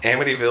Escape,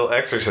 Amityville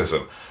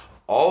Exorcism.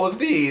 All of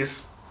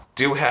these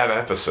do have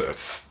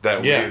episodes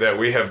that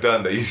we have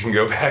done that you can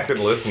go back and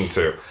listen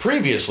to.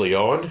 Previously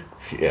on,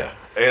 yeah.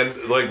 And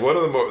like one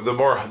of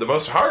the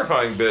most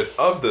horrifying bit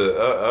of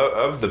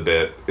the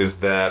bit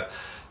is that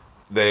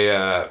they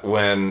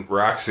when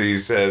Roxy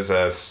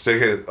says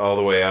stick it all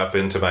the way up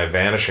into my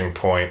vanishing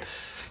point,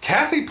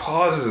 Kathy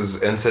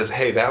pauses and says,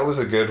 "Hey, that was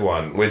a good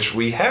one," which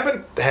we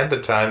haven't had the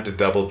time to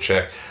double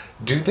check.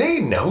 Do they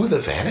know the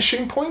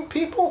vanishing point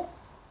people?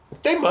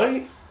 They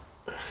might.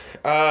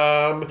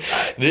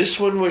 This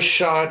one was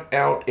shot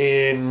out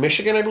in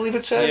Michigan, I believe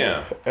it said.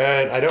 Yeah.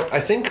 And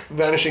I think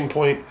Vanishing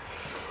Point.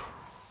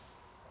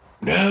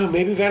 No,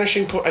 maybe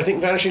Vanishing Point. I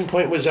think Vanishing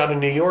Point was out in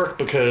New York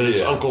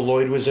because Uncle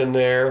Lloyd was in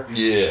there.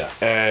 Yeah.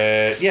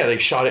 They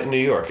shot it in New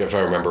York, if I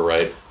remember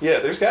right. Yeah,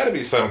 there's got to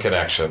be some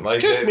connection. Like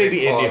just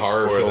maybe indie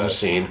horror film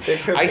scene.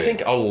 I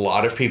think a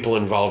lot of people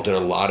involved in a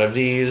lot of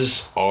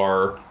these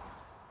are,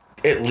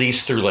 at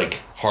least through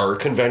like horror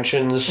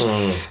conventions,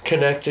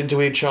 connected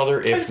to each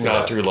other, if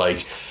not through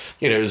like,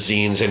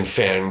 zines and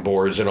fan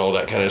boards and all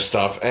that kind of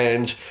stuff.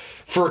 And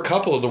for a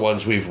couple of the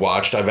ones we've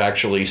watched, I've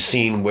actually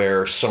seen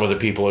where some of the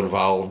people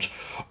involved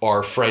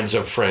are friends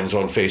of friends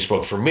on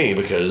Facebook for me,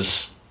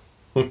 because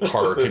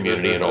horror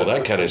community and all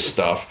that kind of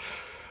stuff.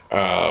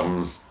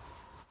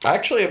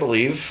 Actually, I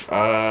believe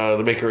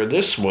the maker of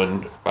this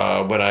one,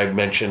 when I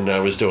mentioned I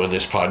was doing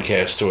this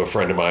podcast to a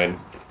friend of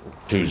mine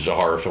who's a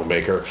horror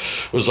filmmaker,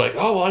 was like,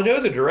 "Oh, well, I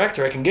know the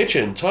director. I can get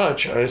you in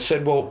touch." And I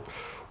said, "Well,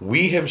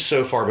 we have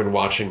so far been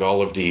watching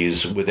all of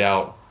these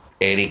without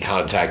any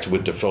contact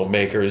with the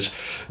filmmakers,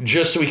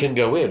 just so we can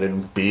go in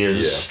and be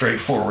as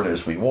straightforward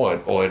as we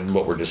want on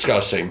what we're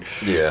discussing.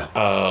 Yeah.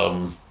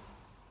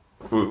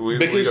 We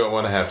don't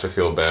want to have to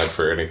feel bad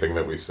for anything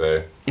that we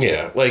say.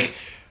 Yeah, like,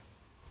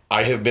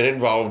 I have been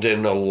involved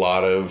in a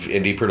lot of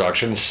indie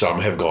productions.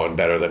 Some have gone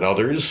better than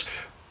others.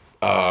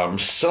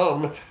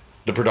 Some,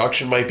 the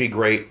production might be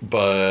great,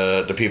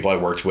 but the people I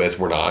worked with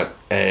were not,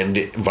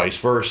 and vice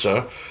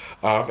versa.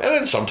 And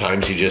then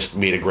sometimes you just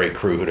meet a great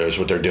crew who knows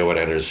what they're doing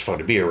and is fun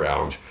to be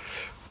around.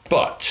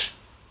 But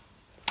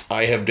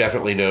I have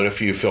definitely known a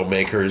few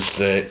filmmakers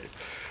that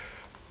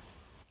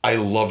I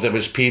love them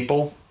as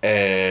people,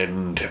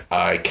 and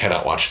I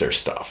cannot watch their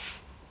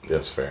stuff.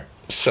 That's fair.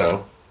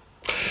 So,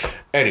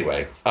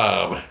 anyway,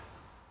 I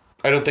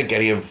don't think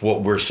any of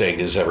what we're saying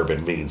has ever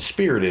been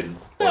mean-spirited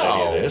or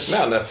any of this.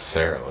 Not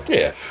necessarily.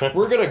 Yeah.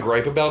 We're going to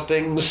gripe about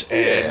things,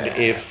 and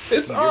if...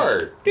 It's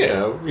art.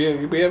 Yeah.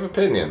 We have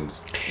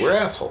opinions. We're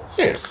assholes.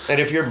 Yeah.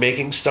 And if you're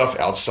making stuff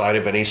outside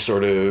of any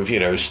sort of,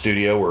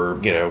 studio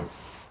or,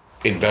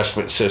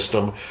 investment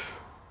system...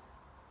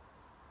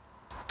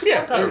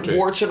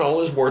 warts and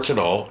all is warts and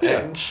all. Yeah.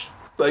 And...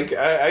 Like,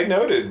 I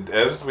noted,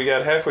 as we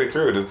got halfway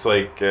through it, it's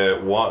like,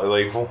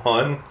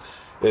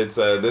 it's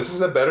this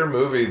is a better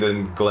movie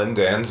than Glenn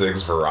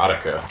Danzig's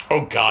Veronica.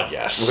 Oh, God,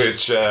 yes.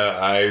 Which,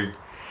 I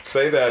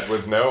say that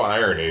with no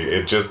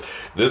irony.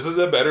 This is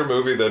a better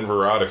movie than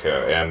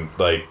Veronica. And,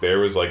 there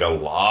was, a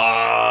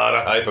lot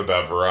of hype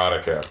about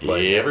Veronica.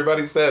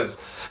 Everybody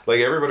says,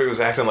 everybody was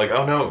acting like,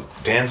 oh, no,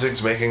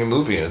 Danzig's making a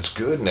movie and it's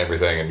good and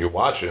everything. And you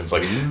watch it and it's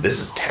like, this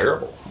is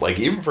terrible.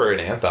 Even for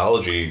an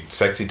anthology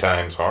Sexy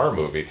Times horror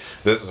movie,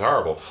 this is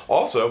horrible.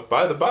 Also,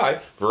 by the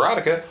by,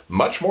 Veronica,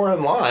 much more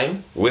in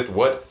line with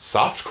what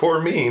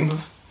softcore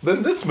means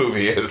than this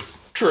movie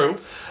is. True.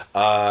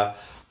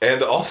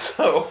 And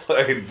also,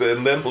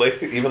 even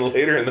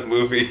later in the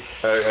movie,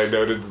 I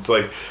noted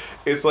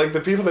it's like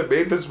the people that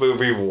made this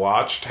movie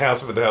watched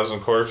House of a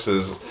Thousand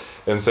Corpses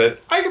and said,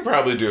 I could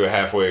probably do a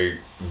halfway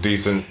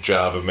decent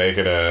job of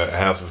making a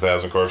House of a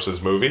Thousand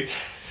Corpses movie.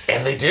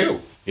 And they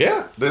do.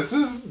 Yeah. This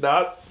is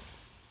not...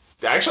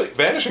 Actually,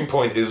 Vanishing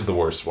Point is the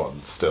worst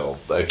one still,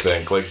 I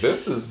think.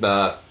 This is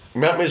not...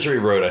 Mount Misery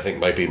Road, I think,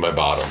 might be my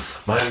bottom.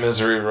 Mount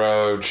Misery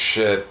Road,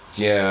 shit.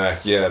 Yeah,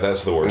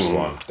 that's the worst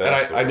one.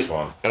 That's the worst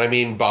one. And I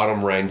mean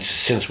bottom ranked,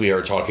 since we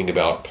are talking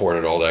about porn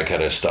and all that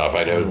kind of stuff.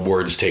 I know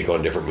words take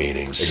on different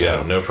meanings.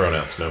 Again, no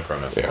pronouns.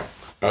 Yeah.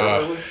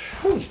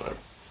 It's not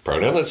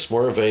pronoun, it's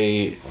more of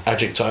a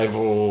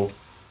adjectival...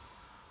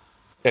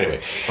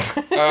 Anyway.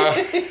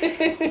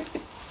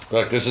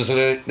 Look, this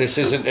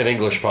isn't an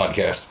English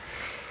podcast.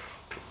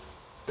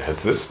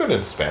 Has this been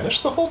in Spanish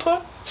the whole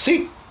time?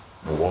 See?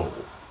 Whoa.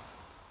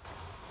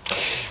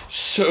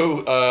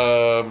 So,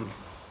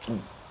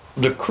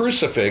 the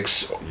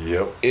crucifix,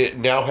 it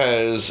now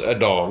has a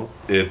dong.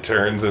 It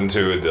turns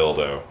into a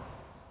dildo.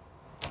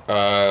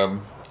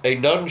 A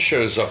nun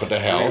shows up at the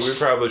house. We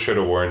probably should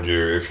have warned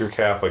you. If you're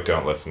Catholic,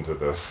 don't listen to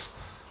this.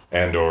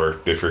 And or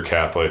if you're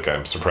Catholic,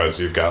 I'm surprised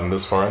you've gotten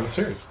this far in the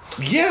series.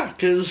 Yeah,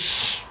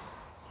 because...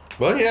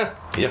 Well, yeah.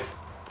 Yeah.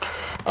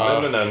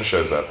 Then the nun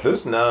shows up.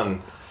 This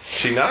nun,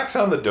 she knocks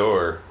on the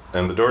door,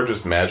 and the door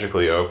just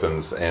magically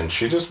opens, and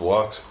she just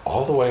walks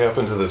all the way up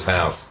into this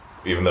house,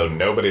 even though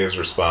nobody has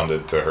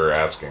responded to her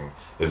asking,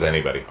 is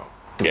anybody home?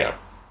 Yeah.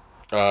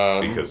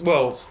 Because...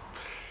 Well,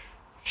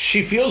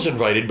 she feels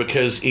invited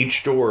because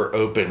each door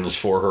opens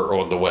for her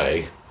on the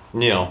way.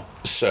 Yeah.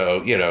 So,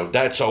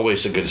 that's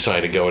always a good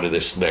sign to go into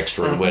this next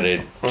room when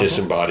a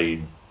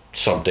disembodied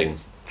something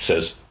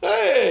says,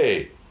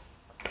 hey!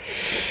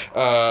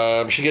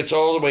 She gets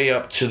all the way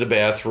up to the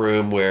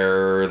bathroom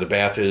where the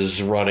bath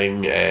is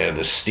running and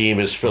the steam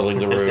is filling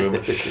the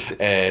room,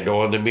 and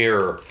on the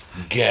mirror,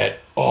 get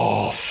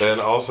off. And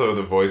also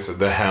the voices of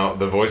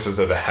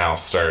the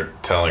house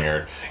start telling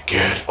her,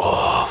 get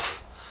off.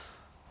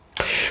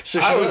 So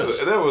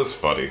that was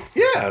funny.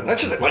 Yeah,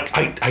 that's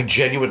I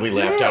genuinely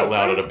laughed out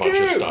loud at a bunch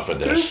of stuff in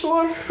this.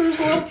 There's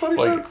a lot of funny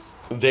jokes.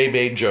 They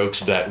made jokes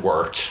that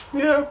worked.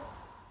 Yeah.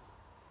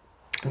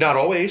 Not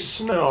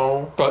always.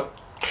 No. But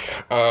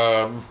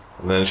and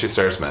then she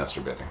starts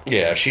masturbating.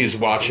 Yeah, she's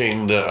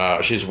watching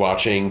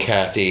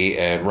Kathy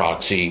and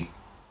Roxy,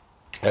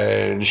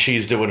 and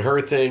she's doing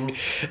her thing,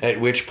 at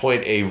which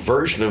point a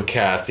version of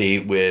Kathy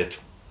with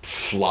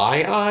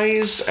fly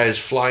eyes as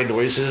fly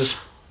noises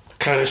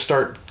kind of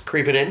start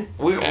creeping in.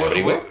 We're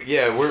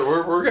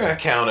gonna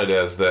count it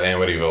as the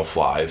Amityville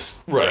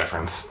Flies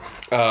reference.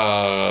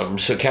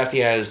 So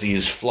Kathy has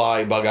these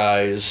fly bug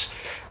eyes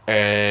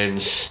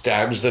and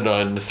stabs the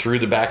nun through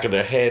the back of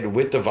the head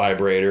with the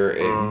vibrator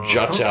and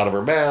juts out of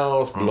her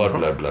mouth. Blood,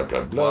 blood, blood,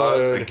 blood,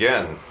 blood.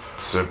 Again,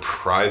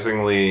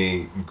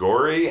 surprisingly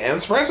gory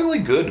and surprisingly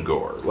good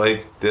gore.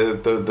 The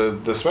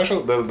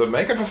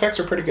makeup effects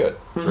are pretty good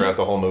throughout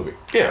the whole movie.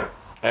 Yeah.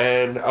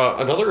 And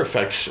another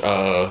effects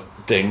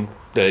thing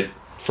that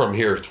from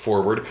here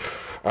forward,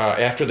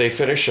 after they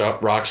finish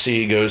up,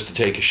 Roxy goes to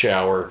take a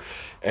shower,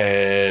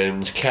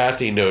 and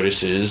Kathy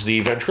notices the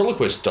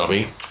ventriloquist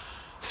dummy.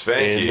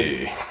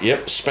 Spanky.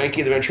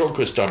 Spanky the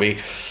ventriloquist dummy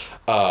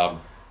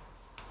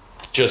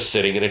Just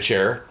sitting in a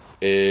chair,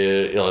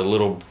 a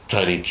little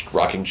tiny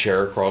rocking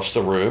chair across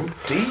the room.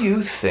 Do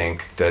you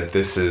think that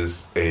this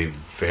is a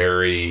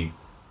very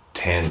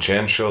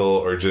tangential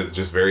or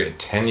just very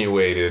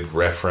attenuated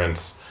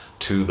reference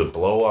to the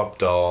blow-up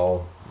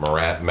doll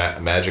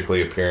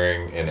magically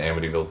appearing in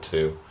Amityville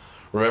 2?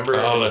 Remember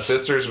in the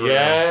sister's room?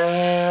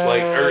 Yes.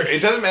 Or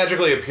it doesn't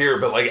magically appear,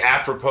 but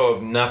apropos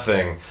of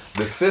nothing,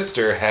 the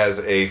sister has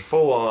a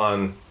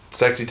full-on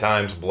Sexy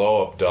Times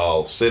blow-up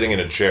doll sitting in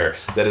a chair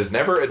that is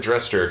never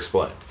addressed or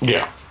explained.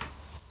 Yeah.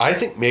 I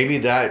think maybe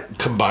that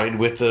combined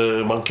with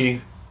the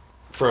monkey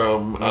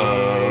from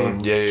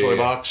Toy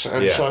Box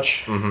and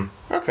such.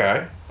 Mm-hmm.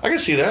 Okay. I can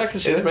see that.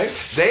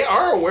 They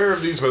are aware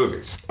of these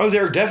movies. Oh,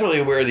 they're definitely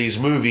aware of these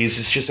movies.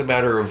 It's just a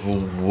matter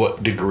of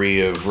what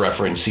degree of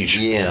reference each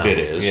bit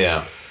is.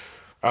 Yeah.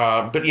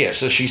 But yeah,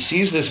 so she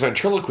sees this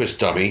ventriloquist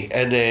dummy,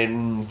 and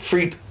then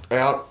freaked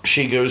out,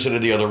 she goes into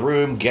the other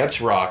room, gets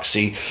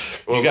Roxy.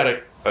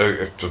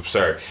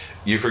 Sorry.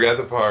 You forgot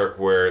the part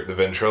where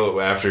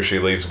after she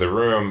leaves the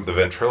room, the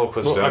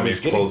ventriloquist dummy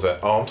pulls out.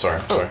 Oh, I'm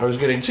sorry. I was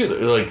getting to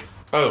that.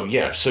 Oh,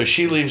 yeah. So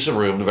she leaves the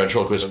room. The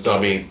ventriloquist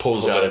dummy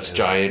pulls out its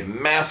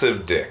giant...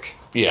 massive dick.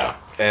 Yeah.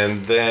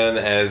 And then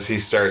as he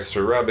starts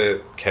to rub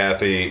it,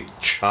 Kathy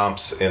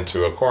chomps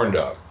into a corn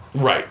dog.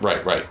 Right.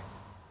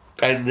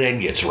 And then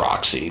gets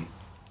Roxy.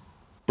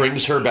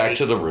 Brings her back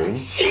to the room. I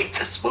hate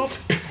this movie.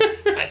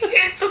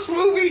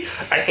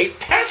 I hate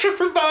Patrick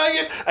for buying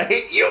it. I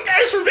hate you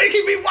guys for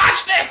making me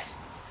watch this.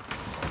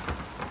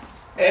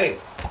 Anyway.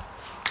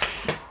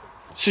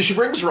 So she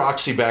brings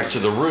Roxy back to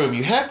the room.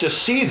 You have to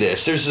see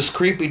this. There's this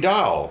creepy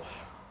doll.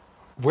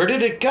 Where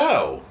did it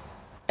go?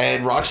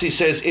 And Roxy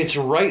says, it's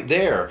right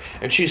there.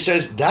 And she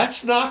says,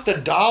 that's not the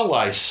doll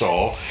I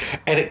saw.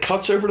 And it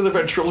cuts over to the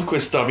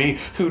ventriloquist dummy,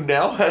 who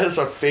now has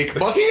a fake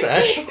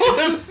mustache.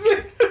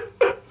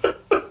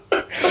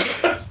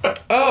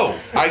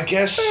 Oh, I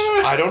guess,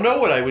 I don't know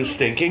what I was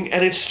thinking,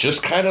 and it's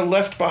just kind of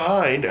left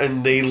behind,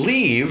 and they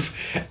leave,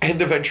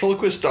 and the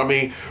ventriloquist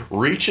dummy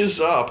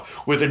reaches up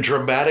with a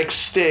dramatic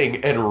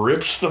sting and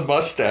rips the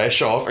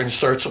mustache off and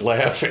starts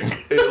laughing.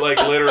 It,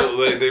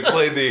 literally, they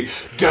play the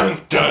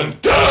dun dun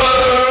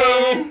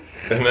dun,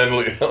 and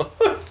then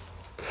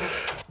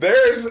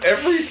there's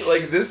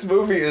this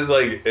movie is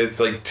it's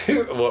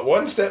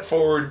one step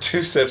forward,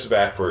 two steps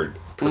backward.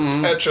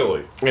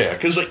 Perpetually. Yeah,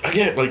 because,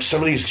 again,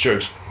 some of these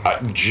jokes, I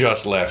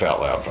just laugh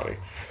out loud funny.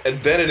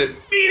 And then it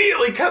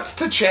immediately cuts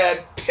to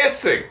Chad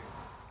pissing.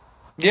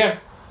 Yeah.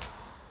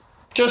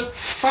 Just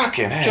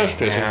fucking just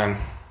pissing. Man.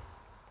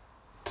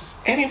 Does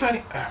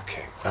anybody...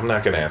 Okay, I'm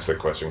not going to ask that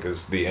question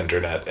because the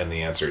internet, and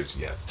the answer is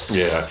yes.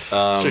 Yeah.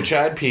 So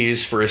Chad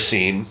pees for a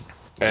scene.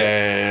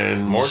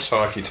 And more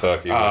talky.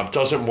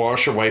 Doesn't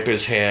wash or wipe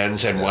his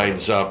hands and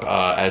winds up,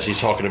 as he's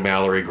talking to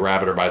Mallory,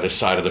 grabbing her by the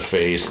side of the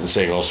face and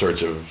saying all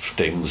sorts of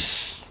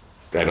things.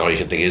 And all you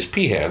can think is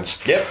pee hands.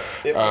 Yep.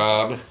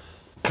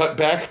 Cut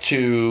back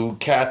to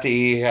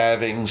Kathy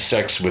having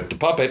sex with the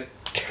puppet,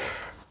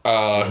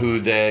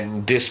 who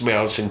then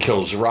dismounts and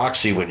kills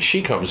Roxy when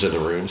she comes in the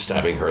room,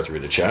 stabbing her through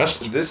the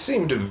chest. This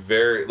seemed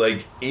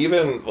very,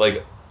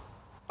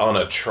 on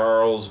a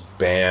Charles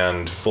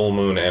Band Full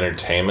Moon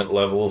Entertainment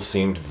level,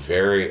 seemed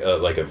very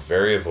like a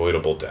very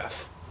avoidable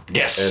death.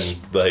 Yes.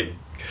 And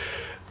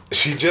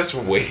she just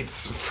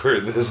waits for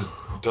this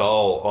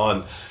doll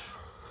on,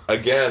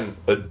 again,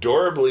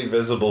 adorably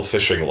visible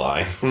fishing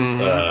line.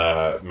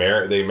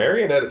 Mm-hmm. They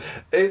marionette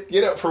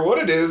it. For what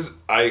it is,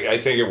 I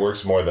think it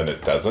works more than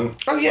it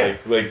doesn't. Oh yeah.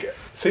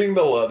 Seeing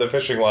the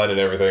fishing line and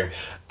everything,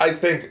 I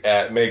think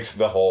makes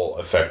the whole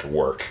effect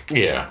work.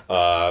 Yeah.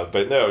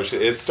 But no,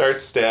 it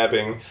starts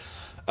stabbing.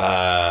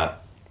 The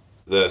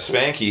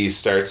Spanky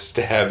starts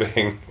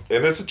stabbing,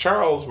 and it's a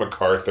Charles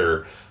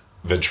MacArthur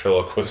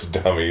ventriloquist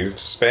dummy.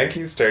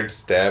 Spanky starts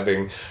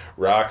stabbing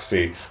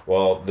Roxy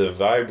while the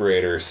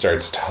vibrator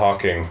starts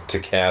talking to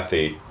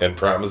Kathy and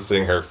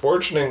promising her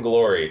fortune and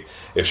glory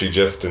if she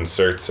just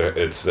inserts it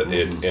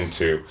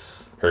into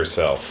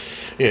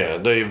herself. Yeah,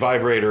 the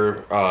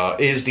vibrator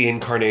is the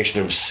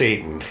incarnation of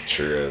Satan.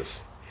 Sure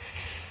is.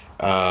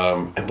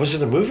 And was it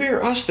the movie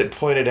or us that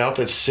pointed out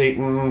that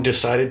Satan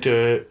decided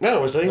to...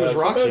 No, I think it was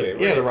Roxy.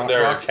 Movie, right?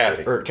 Yeah,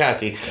 Kathy. Or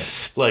Kathy.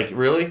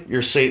 Really?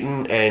 You're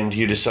Satan and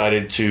you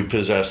decided to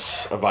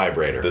possess a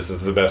vibrator. This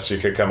is the best you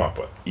could come up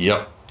with.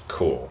 Yep.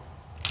 Cool.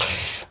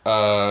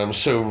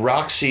 So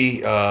Roxy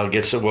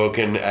gets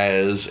awoken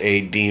as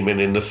a demon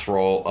in the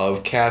thrall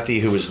of Kathy,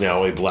 who is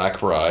now a black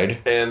bride.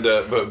 And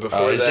but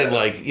before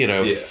that,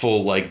 in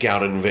full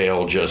gown and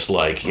veil, just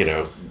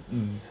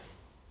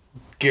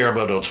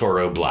Guillermo del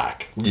Toro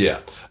black. Yeah.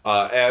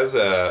 As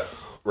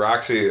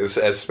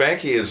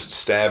Spanky is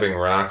stabbing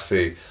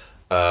Roxy,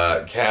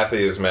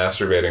 Kathy is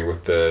masturbating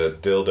with the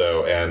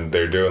dildo, and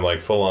they're doing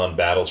full-on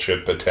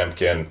Battleship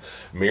Potemkin,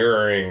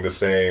 mirroring the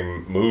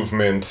same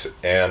movement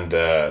and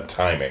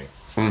timing,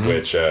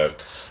 which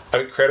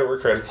credit where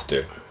credit's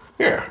due.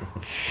 Yeah.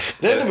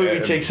 Then the movie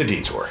takes a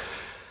detour,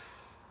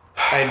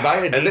 and by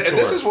a detour, and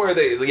this is where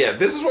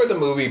the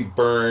movie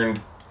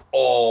burned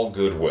all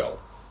goodwill.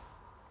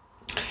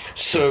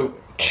 So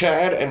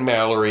Chad and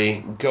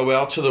Mallory go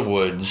out to the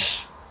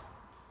woods.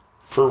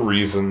 For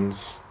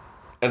reasons.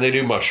 And they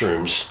do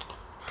mushrooms.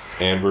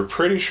 And we're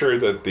pretty sure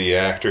that the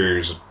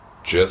actors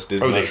just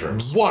did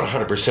mushrooms. They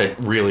 100%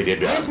 really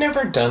did. I've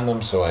never done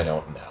them, so I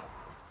don't know.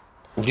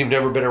 You've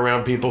never been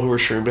around people who are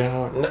shroomed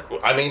out? No,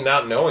 I mean,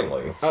 not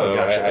knowingly. So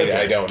gotcha.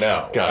 I don't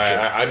know.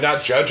 Gotcha. I'm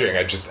not judging.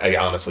 I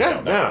honestly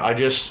don't know.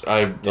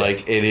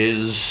 Like, it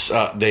is,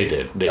 they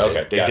did. They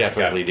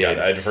definitely did.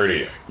 I defer to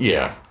you.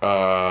 Yeah.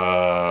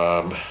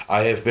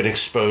 I have been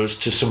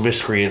exposed to some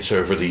miscreants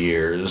over the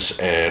years,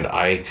 and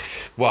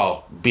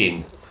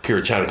being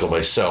puritanical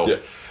myself,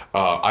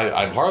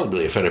 I'm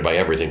horribly offended by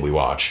everything we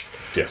watch.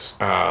 Yes.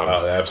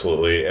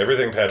 Absolutely.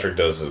 Everything Patrick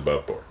does is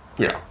above board.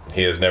 Yeah.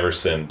 He has never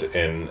sinned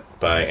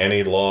by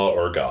any law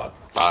or God.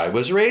 I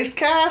was raised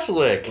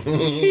Catholic.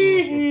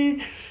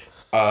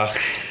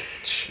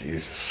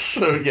 Jesus.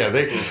 So yeah,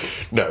 they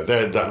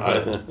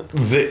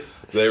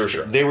were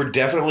sure. They were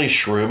definitely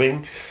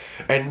shrooming,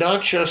 and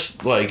not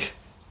just like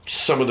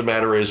some of the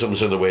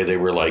mannerisms and the way they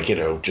were like,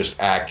 just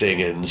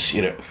acting and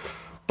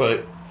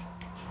but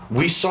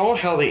we saw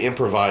how they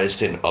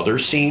improvised in other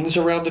scenes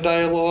around the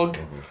dialogue,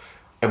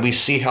 and we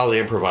see how they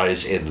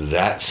improvise in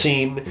that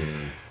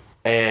scene.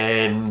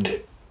 And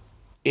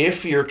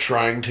if you're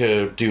trying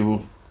to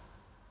do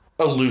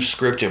a loose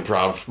script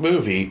improv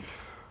movie,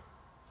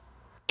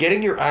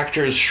 getting your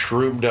actors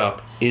shroomed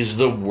up is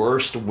the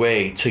worst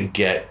way to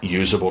get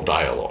usable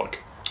dialogue.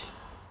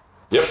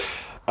 Yep.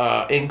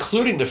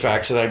 Including the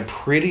fact that I'm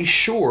pretty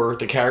sure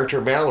the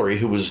character Mallory,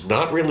 who was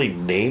not really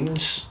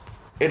named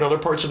in other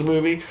parts of the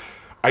movie,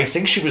 I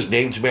think she was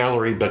named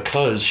Mallory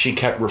because she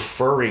kept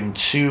referring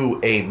to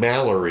a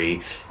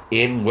Mallory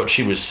in what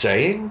she was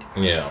saying.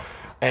 Yeah.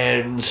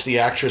 And the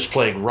actress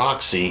playing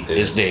Roxy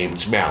is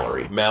named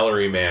Mallory.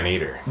 Mallory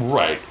Maneater.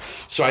 Right.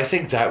 So I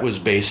think that was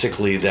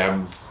basically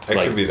them. It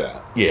could be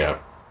that. Yeah.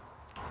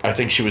 I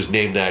think she was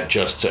named that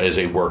just as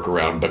a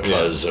workaround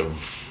because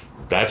of...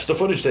 That's the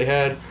footage they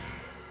had.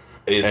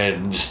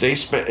 And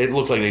it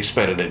looked like they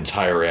spent an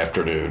entire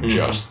afternoon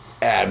just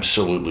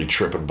absolutely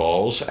tripping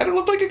balls. And it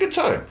looked like a good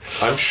time.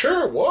 I'm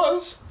sure it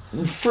was.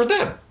 For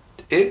them.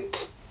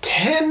 It's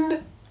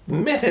 10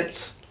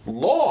 minutes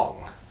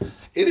long.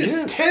 It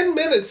is 10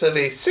 minutes of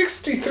a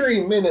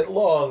 63-minute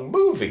long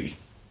movie.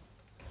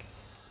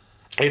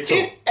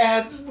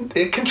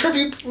 It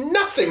contributes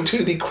nothing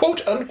to the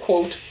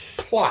quote-unquote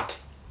plot.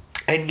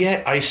 And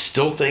yet, I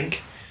still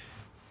think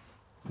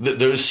that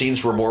those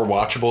scenes were more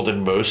watchable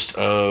than most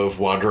of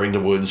Wandering the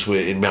Woods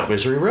in Mount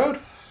Misery Road.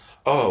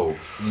 Oh,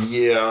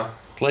 yeah.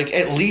 Like,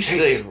 at least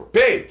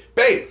Babe,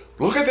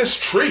 look at this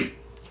tree.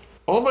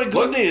 Oh my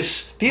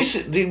goodness.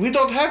 We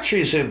don't have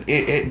trees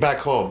in back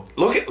home.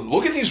 Look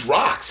at these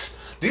rocks.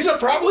 These are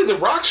probably the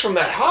rocks from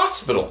that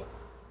hospital.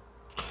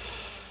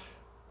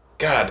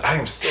 God, I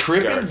am still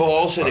tripping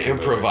balls and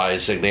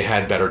improvising. Movie. They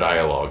had better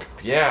dialogue.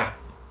 Yeah.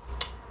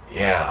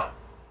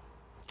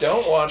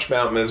 Don't watch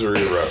Mount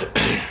Misery Road.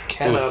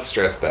 Cannot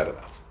stress that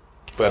enough.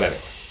 But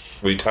anyway,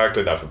 we talked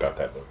enough about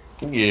that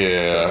movie.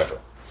 Yeah.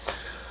 Forever.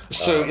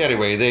 So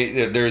anyway,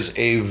 there's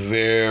a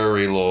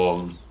very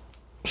long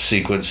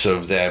sequence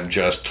of them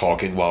just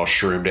talking while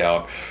shroomed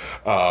out.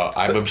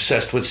 I'm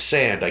obsessed with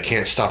sand. I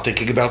can't stop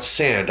thinking about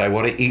sand. I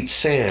want to eat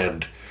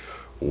sand.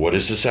 What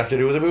does this have to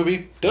do with the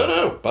movie? Don't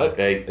know. But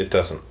hey, it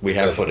doesn't. We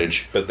have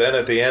footage. But then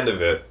at the end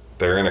of it,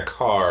 they're in a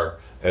car,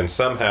 and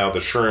somehow the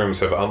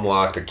shrooms have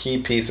unlocked a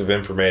key piece of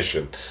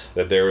information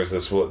that there was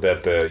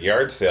that the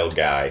yard sale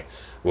guy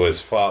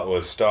was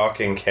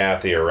stalking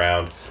Kathy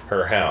around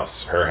her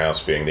house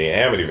being the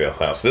Amityville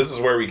house. This is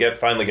where we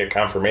finally get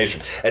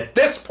confirmation. At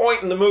this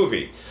point in the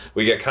movie,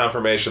 we get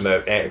confirmation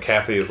that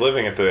Kathy is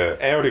living at the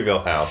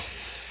Amityville house.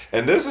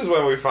 And this is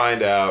when we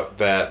find out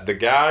that the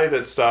guy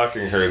that's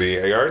stalking her,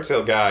 the yard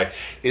sale guy,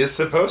 is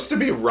supposed to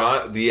be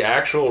the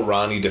actual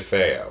Ronnie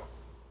DeFeo.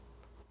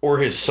 Or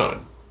his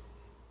son.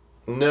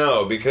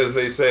 No, because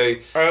they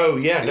say... Oh,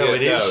 yeah, no,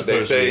 it is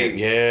they say, to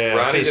be.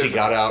 Yeah, because he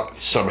got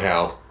out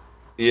somehow.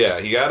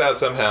 Yeah, he got out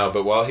somehow,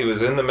 but while he was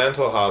in the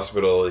mental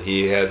hospital,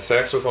 he had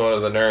sex with one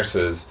of the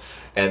nurses,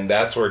 and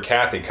that's where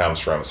Kathy comes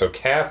from. So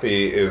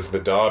Kathy is the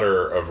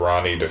daughter of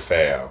Ronnie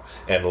DeFeo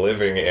and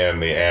living in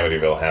the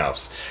Amityville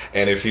house.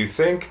 And if you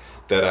think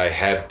that I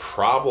had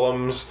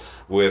problems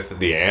with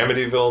the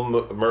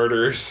Amityville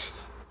murders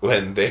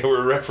when they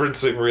were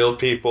referencing real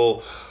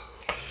people,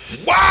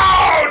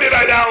 wow, did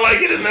I not like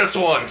it in this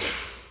one?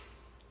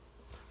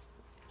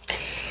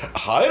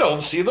 I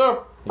don't see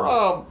the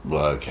problem.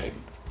 Okay.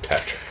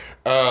 Patrick.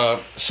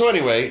 So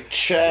anyway,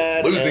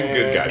 Chad losing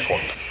good guy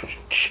points.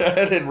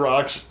 Chad and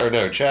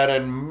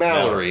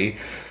Mallory.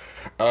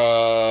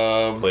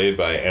 Played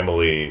by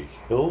Emily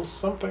Hills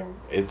something?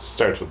 It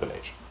starts with an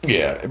H.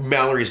 Yeah,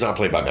 Mallory's not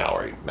played by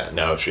Mallory.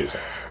 No, she's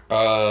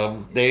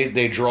not.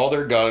 They draw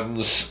their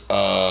guns.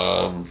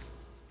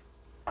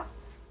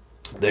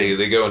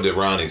 They go into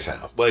Ronnie's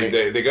house. Like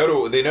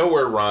they know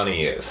where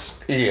Ronnie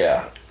is.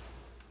 Yeah.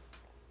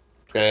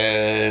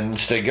 And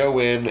they go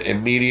in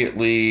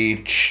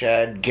immediately.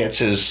 Chad gets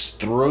his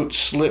throat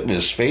slit and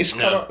his face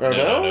cut off.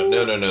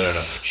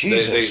 No.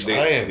 Jesus, I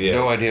have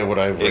no idea what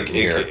I've written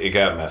here. It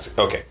got messy.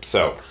 Okay,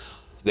 so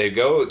they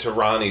go to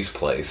Ronnie's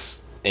place,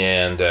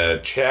 and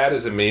Chad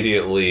is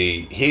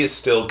immediately... He is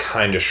still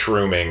kind of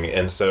shrooming,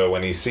 and so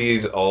when he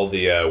sees all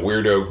the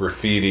weirdo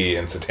graffiti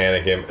and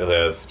satanic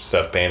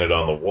stuff painted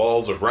on the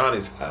walls of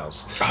Ronnie's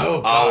house... Oh,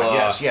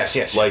 God,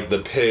 yes. Like the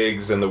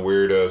pigs and the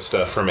weirdo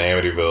stuff from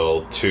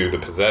Amityville to The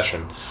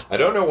Possession. I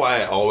don't know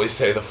why I always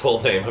say the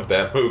full name of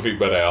that movie,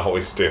 but I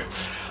always do.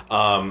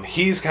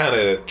 He's kind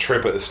of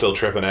still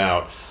tripping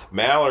out.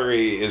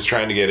 Mallory is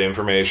trying to get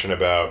information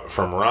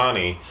from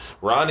Ronnie.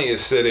 Ronnie is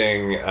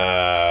sitting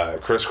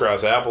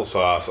crisscross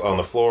applesauce on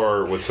the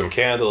floor with some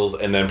candles,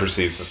 and then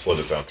proceeds to slit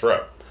his own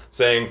throat,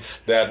 saying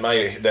that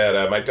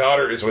my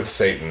daughter is with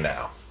Satan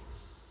now.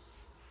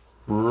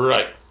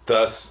 Right.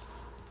 Thus,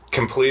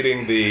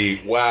 completing the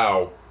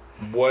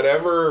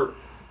whatever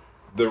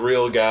the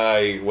real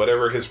guy,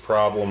 whatever his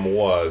problem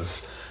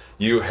was.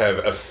 You have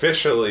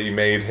officially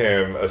made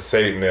him a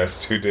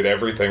Satanist who did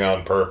everything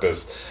on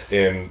purpose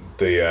in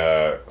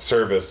the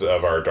service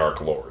of our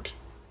Dark Lord,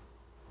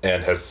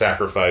 and has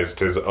sacrificed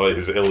his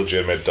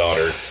illegitimate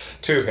daughter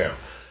to him.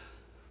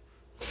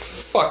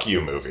 Fuck you,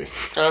 movie.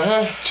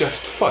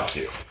 Just fuck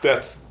you.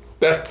 This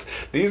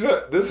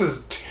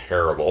is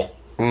terrible.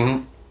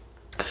 Mm-hmm.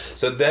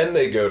 So then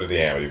they go to the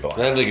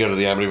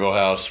Amityville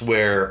house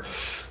where.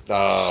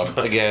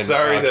 Again,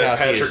 sorry that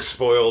Kathy Patrick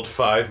spoiled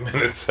 5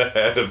 minutes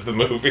ahead of the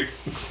movie.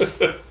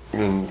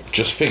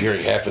 Just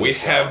figuring half of We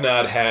this have out.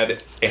 not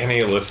had any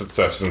illicit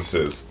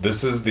substances.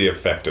 This is the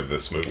effect of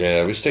this movie.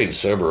 Yeah, we stayed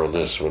sober on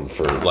this one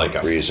for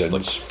reasons.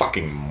 Like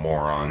fucking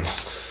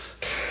morons.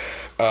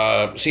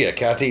 So yeah,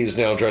 Kathy is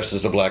now dressed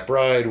as the Black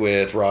Bride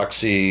with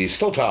Roxy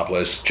still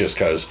topless just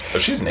because. Oh,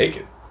 she's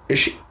naked. Is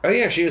she? Oh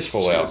yeah, she is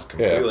full out. She's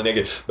completely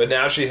naked. But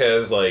now she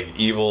has like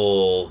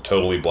evil,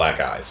 totally black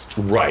eyes.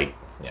 Right.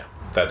 Yeah.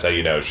 That's how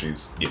you know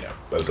she's,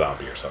 a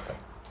zombie or something.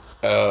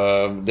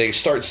 They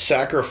start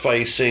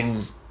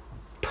sacrificing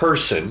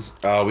person.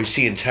 We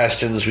see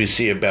intestines, we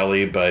see a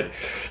belly, but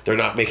they're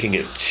not making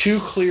it too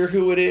clear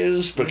who it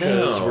is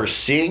because we're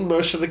seeing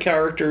most of the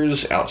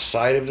characters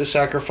outside of the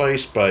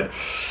sacrifice, but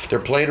they're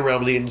playing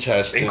around with the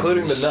intestines,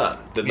 including the nun.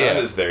 The nun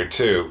is there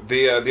too.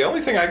 The only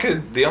thing I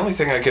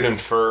could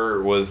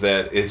infer was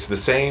that it's the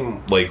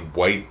same like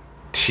white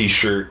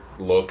t-shirt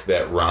look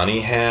that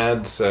Ronnie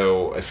had,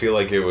 so I feel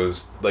like it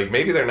was like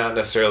maybe they're not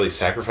necessarily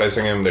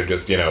sacrificing him, they're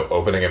just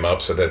opening him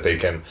up so that they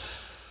can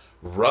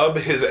rub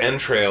his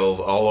entrails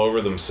all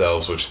over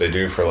themselves, which they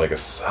do for like a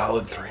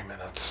solid 3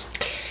 minutes.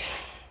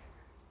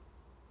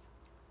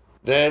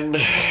 Then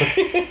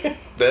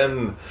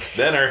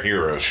our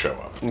heroes show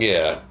up.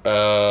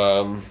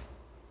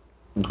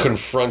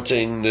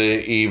 Confronting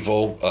the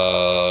evil,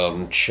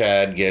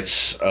 Chad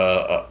gets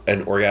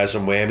an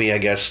orgasm whammy, I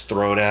guess,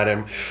 thrown at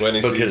him when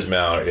he sees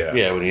Mallory.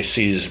 Yeah, when he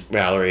sees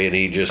Mallory, and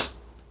he just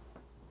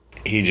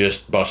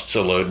busts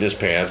a load in his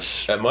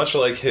pants. And much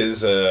like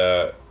his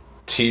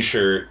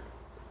t-shirt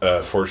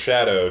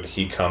foreshadowed,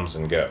 he comes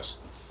and goes.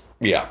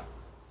 Yeah,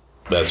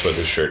 that's what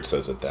his shirt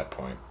says at that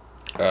point.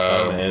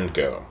 Come and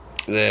go.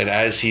 Then,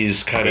 as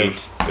he's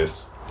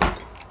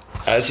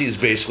as he's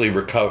basically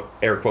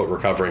air quote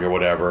recovering or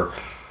whatever.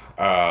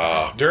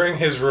 During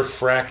his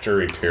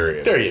refractory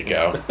period. There you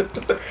go.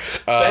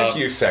 Thank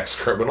you, sex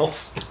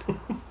criminals.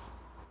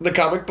 The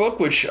comic book,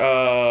 which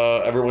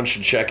everyone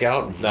should check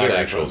out. Not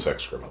actual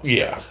sex criminals.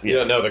 Yeah.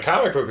 No, the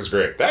comic book is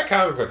great. That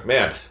comic book,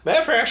 man.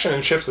 Matt Fraction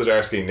and Chip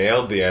Zdarsky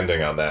nailed the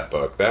ending on that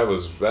book. That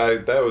was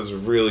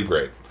really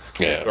great.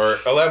 Yeah. Or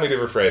allow me to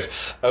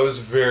rephrase. I was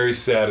very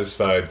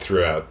satisfied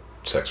throughout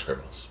Sex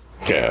Criminals.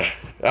 Yeah.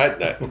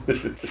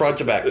 Front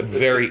to back,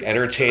 very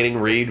entertaining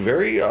read,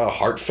 very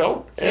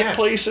heartfelt in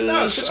places.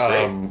 No, it's just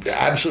great.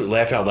 Absolutely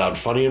laugh out loud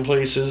funny in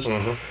places.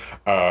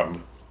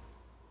 Mm-hmm.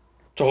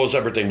 It's a whole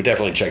separate thing, but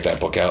definitely check that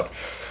book out.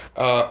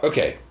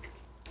 Okay.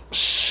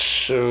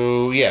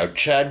 So, yeah,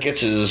 Chad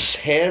gets his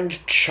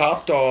hand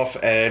chopped off,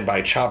 and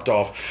by chopped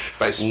off...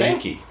 By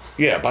Spanky.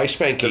 By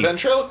Spanky. The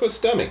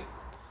ventriloquist dummy.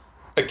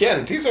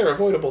 Again, these are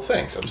avoidable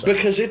things. I'm sorry.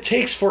 Because it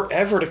takes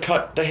forever to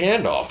cut the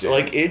hand off. Yeah.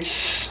 Like,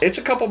 it's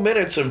a couple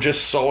minutes of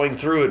just sawing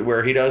through it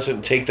where he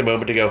doesn't take the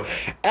moment to go,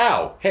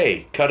 ow,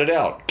 hey, cut it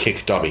out,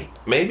 kick dummy.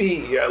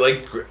 Maybe,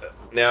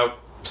 now,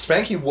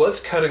 Spanky was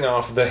cutting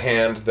off the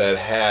hand that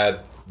had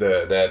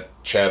that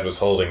Chad was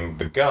holding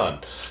the gun.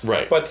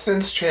 Right. But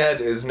since Chad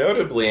is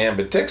notably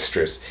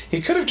ambidextrous, he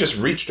could have just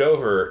reached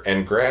over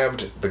and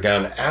grabbed the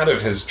gun out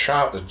of his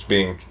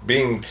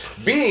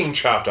being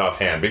chopped off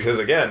hand. Because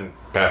again,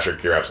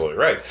 Patrick, you're absolutely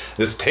right.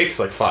 This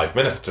takes like 5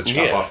 minutes to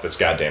chop off this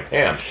goddamn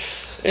hand.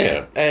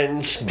 Yeah,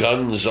 and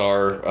guns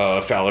are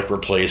a phallic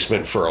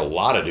replacement for a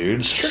lot of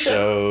dudes. Sure.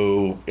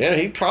 So, yeah,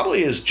 he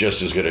probably is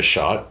just as good a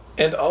shot.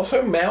 And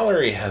also,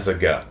 Mallory has a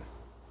gun.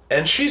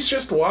 And she's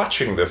just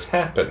watching this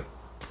happen.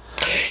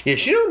 Yeah,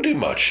 she don't do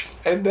much.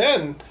 And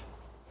then,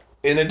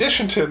 in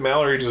addition to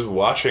Mallory just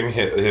watching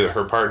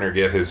her partner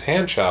get his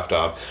hand chopped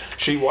off,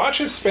 she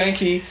watches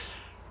Spanky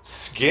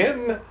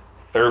skin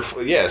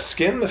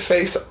the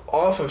face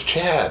off of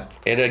Chad.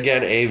 And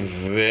again, a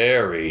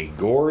very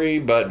gory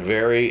but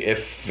very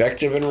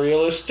effective and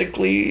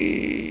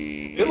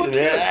realistically It looked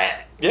good.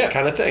 Yeah,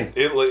 kind of thing.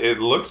 It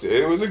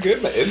is a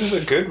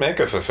good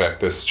makeup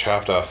effect. This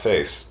chopped off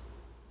face,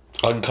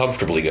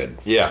 Uncomfortably good.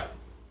 yeah,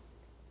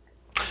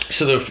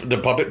 So the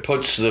puppet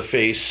puts the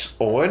face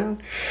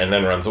on, and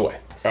then runs away.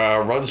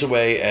 runs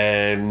away,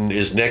 and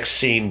is next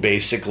seen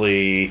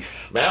basically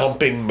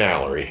humping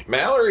Mallory.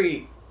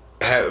 Mallory.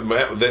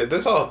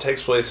 This all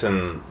takes place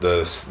in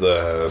the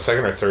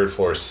second or third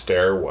floor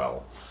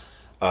stairwell.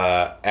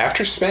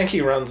 After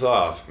Spanky runs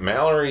off,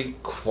 Mallory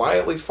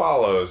quietly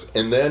follows,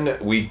 and then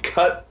we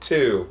cut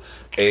to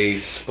a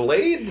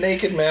splayed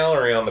naked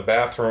Mallory on the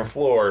bathroom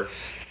floor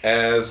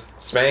as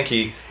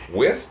Spanky,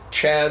 with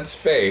Chad's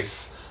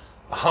face,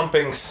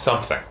 humping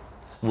something.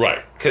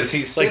 Right. Because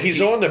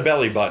he's on the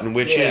belly button,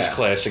 which is Yeah.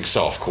 classic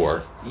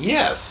softcore.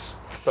 Yes,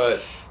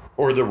 but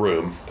Or the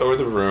room. or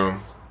the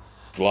room.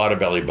 A lot of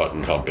belly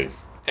button humping.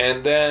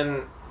 And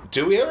then,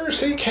 do we ever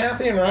see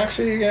Kathy and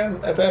Roxy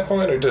again at that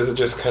point, or does it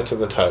just cut to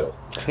the title?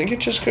 I think it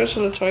just goes to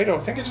the title. I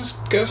think it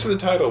just goes to the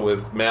title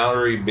with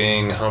Mallory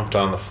being humped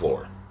on the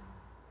floor.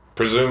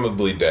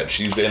 Presumably dead.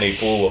 She's in a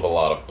pool of a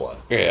lot of blood.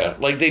 Yeah,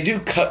 like they do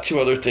cut to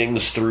other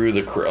things through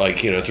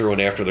through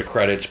and after the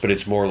credits, but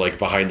it's more like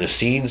behind the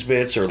scenes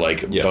bits or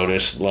like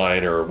bonus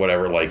line or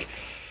whatever. Like,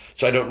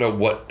 so I don't know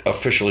what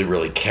officially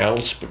really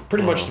counts, but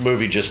pretty much the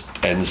movie just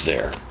ends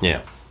there.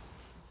 Yeah.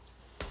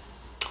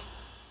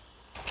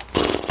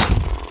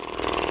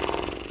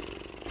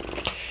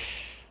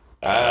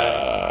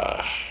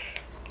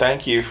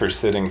 Thank you for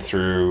sitting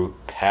through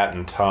Pat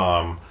and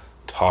Tom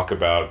talk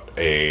about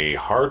a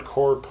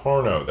hardcore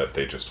porno that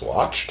they just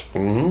watched.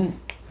 Mm-hmm.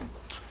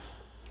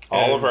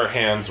 All of our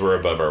hands were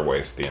above our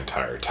waist the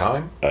entire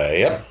time.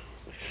 Yep.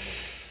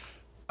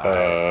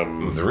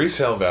 The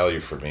resale value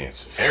for me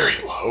is very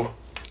low.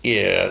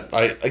 Yeah,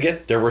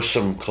 there were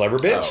some clever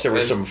bits. Oh, there were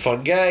and- some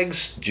fun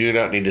gags. Do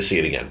not need to see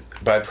it again.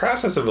 By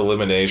process of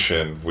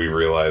elimination, we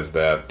realized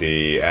that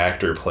the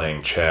actor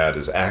playing Chad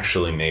is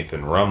actually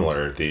Nathan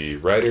Rumler, the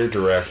writer,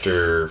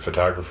 director,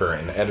 photographer,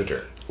 and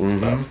editor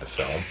of the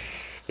film.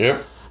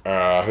 Yep.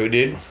 Who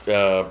did,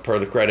 per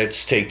the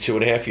credits, take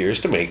 2.5 years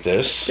to make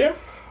this. Yep.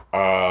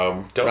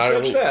 Don't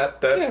judge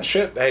that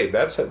shit. Hey,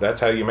 that's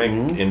how you make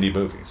indie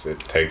movies. It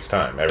takes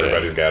time.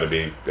 Everybody's got to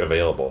be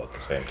available at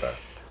the same time.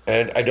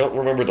 And I don't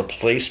remember the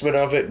placement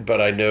of it,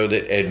 but I know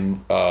that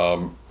in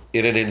an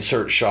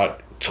insert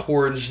shot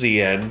towards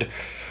the end,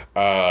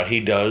 he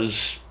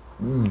does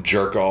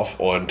jerk off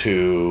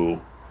onto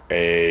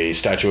a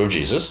statue of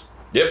Jesus.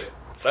 Yep.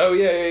 Oh,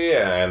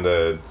 yeah. And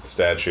the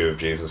statue of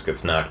Jesus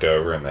gets knocked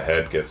over and the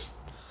head gets...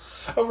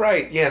 Oh,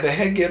 right. Yeah, the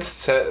head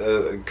gets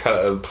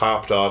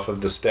popped off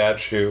of the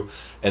statue,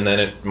 and then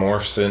it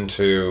morphs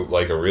into,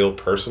 like, a real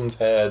person's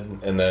head,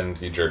 and then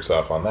he jerks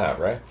off on that,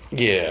 right?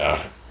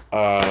 Yeah.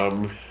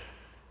 Can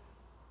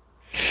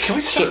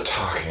we stop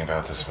talking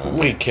about this movie?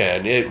 We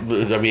can.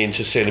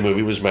 To say the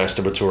movie was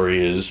masturbatory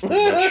is pretty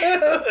much...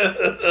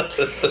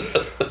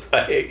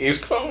 I hate you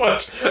so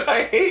much.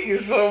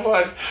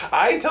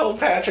 I told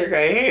Patrick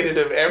I hated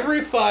him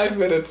every 5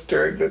 minutes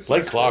during this.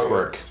 Like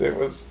clockwork. It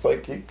was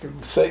like you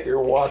could set your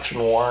watch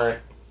and warrant.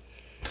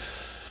 It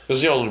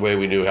was the only way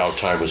we knew how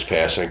time was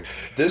passing.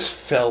 This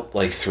felt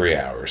like 3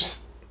 hours.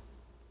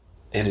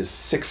 It is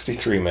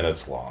 63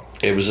 minutes long.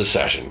 It was a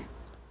session.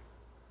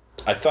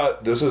 I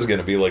thought this was going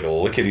to be like a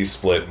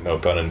lickety-split, no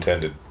pun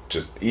intended.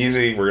 Just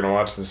easy, we're going to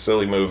watch this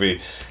silly movie,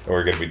 and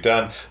we're going to be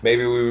done.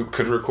 Maybe we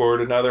could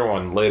record another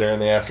one later in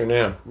the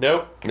afternoon.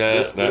 Nope.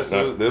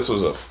 This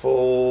was a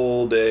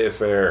full day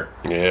affair.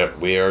 Yeah,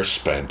 we are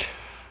spent.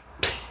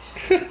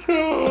 We're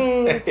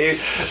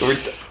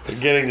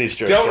Getting these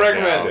jokes. Don't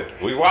recommend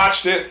it. We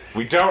watched it.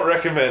 We don't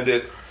recommend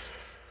it.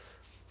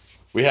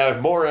 We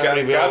have more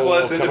Amityville. God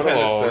bless coming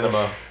independent along.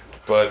 cinema.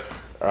 But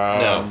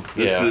no,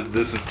 yeah.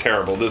 this is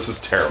terrible. This is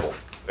terrible.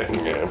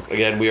 Yeah.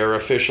 Again, we are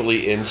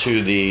officially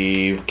into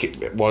the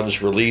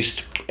ones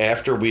released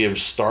after we have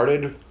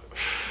started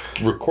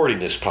recording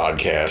this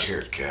podcast.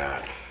 Dear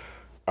God.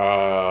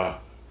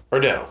 Or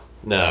no.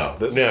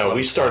 No.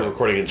 We started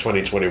recording in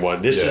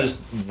 2021.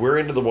 We're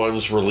into the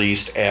ones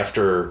released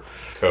after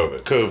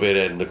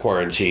COVID and the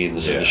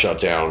quarantines and the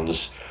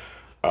shutdowns.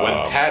 When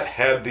Pat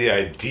had the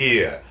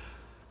idea,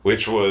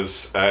 which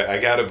was, I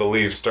gotta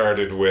believe,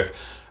 started with,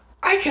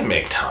 I can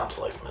make Tom's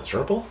life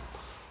miserable.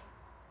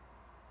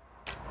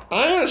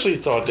 I honestly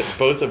thought that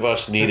both of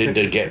us needed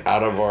to get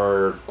out of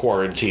our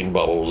quarantine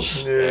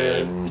bubbles.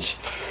 And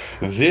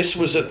this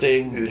was a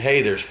thing.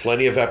 Hey, there's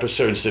plenty of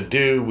episodes to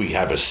do. We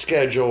have a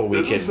schedule.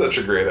 This is such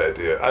a great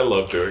idea. I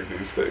love doing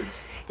these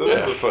things.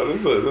 This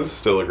is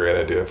still a great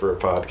idea for a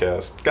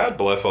podcast. God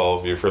bless all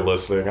of you for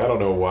listening. I don't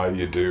know why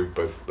you do,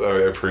 but I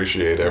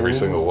appreciate every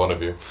single one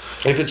of you.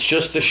 If it's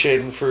just the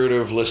schadenfreude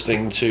of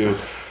listening to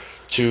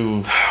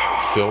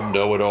film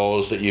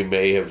know-it-alls that you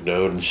may have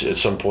known at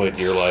some point in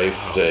your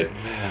life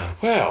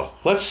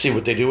let's see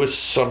what they do with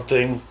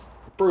something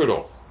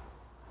brutal.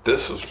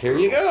 This was Here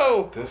you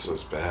go. This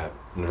was bad.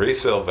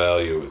 Resale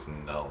value is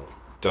no.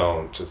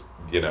 Don't just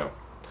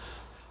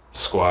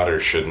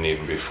squatters shouldn't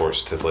even be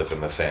forced to live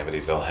in this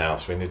Amityville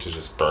house. We need to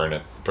just burn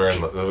it.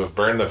 Burn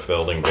the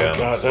building down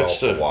and salt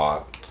the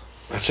lot.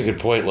 That's a good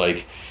point.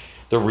 Like,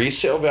 the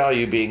resale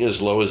value being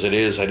as low as it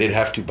is, I did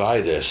have to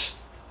buy this.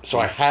 So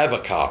I have a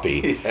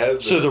copy. He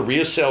has so it. the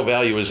resale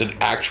value is an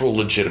actual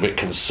legitimate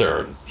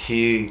concern.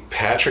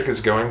 Patrick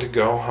is going to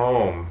go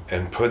home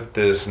and put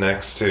this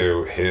next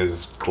to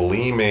his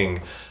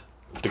gleaming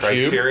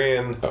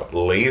Criterion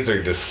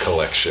Laserdisc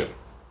collection.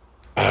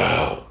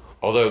 Oh.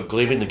 Although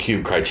Gleaming the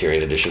Cube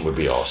Criterion Edition would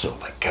be awesome. Oh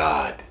my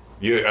God.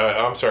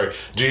 I'm sorry.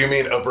 Do you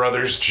mean A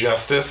Brother's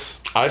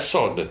Justice? I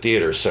saw it in the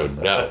theater, so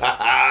no.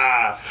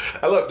 I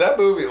love that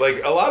movie.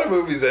 Like, a lot of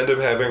movies end up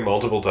having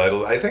multiple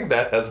titles. I think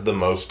that has the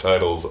most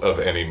titles of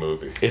any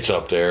movie. It's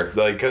up there.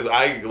 Like, because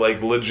I,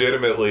 like,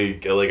 legitimately,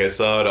 like, I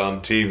saw it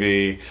on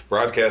TV,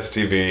 broadcast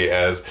TV,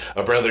 as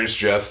A Brother's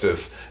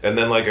Justice. And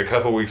then, like, a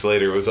couple weeks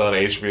later, it was on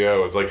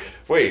HBO. It's like,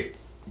 wait,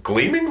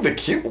 Gleaming the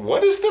Cube?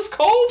 What is this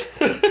called?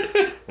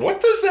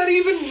 What does that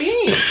even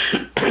mean?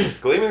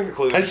 Gleaming the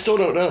Cube. I still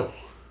don't know.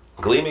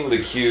 Gleaming the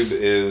Cube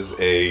is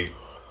a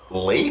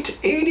late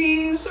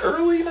 80s,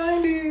 early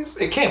 90s?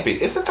 It can't be.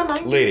 Is it the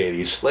 90s? Late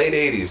 80s. Late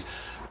 80s.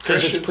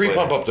 Because it's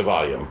pre-pump up the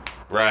volume.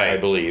 Right. I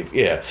believe.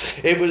 Yeah.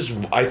 It was,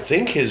 I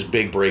think, his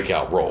big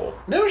breakout role.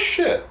 No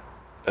shit.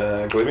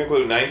 Gleaming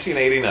Cube,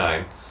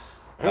 1989.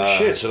 Oh,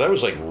 shit. So that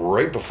was like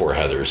right before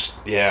Heathers.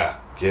 Yeah.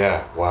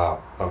 Yeah.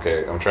 Wow.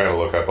 Okay. I'm trying to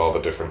look up all the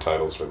different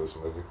titles for this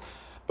movie.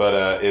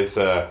 But it's...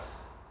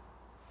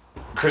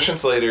 Christian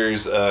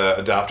Slater's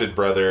adopted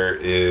brother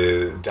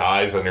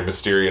dies under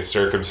mysterious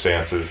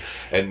circumstances,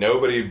 and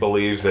nobody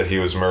believes that he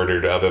was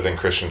murdered other than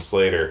Christian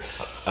Slater.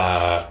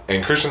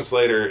 And Christian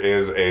Slater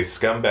is a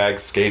scumbag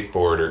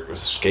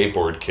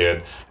skateboard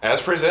kid,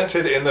 as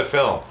presented in the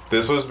film.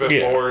 This was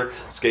before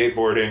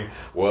skateboarding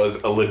was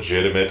a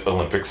legitimate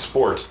Olympic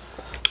sport.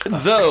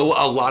 Though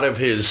a lot of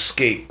his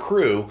skate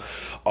crew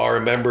are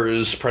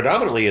members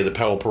predominantly of the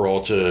Powell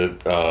Peralta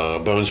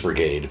Bones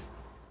Brigade.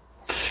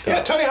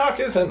 Yeah, Tony Hawk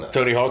is in this.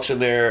 Tony Hawk's in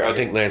there. I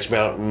think Lance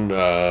Mountain,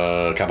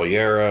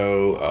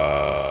 Caballero.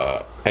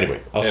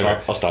 Anyway,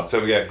 I'll stop. So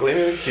we got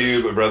Gleaming the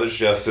Cube, A Brother's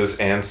Justice,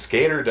 and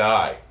Skate or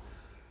Die.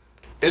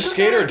 That's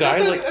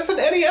an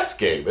NES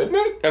game, isn't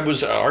it? It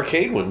was an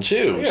arcade one too.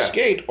 Yeah. There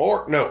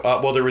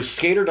was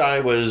Skate or Die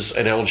was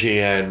an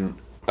LJN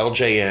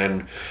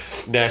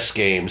NES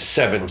game.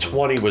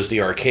 720 was the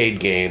arcade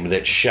game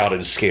that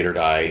shouted Skate or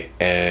Die,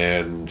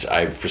 and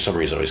I, for some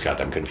reason, always got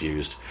them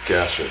confused.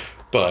 Gotcha.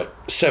 But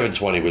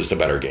 720 was the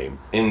better game.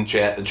 In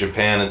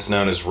Japan, it's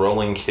known as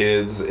Rolling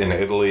Kids. In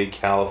Italy,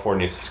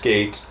 California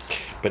Skate.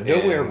 But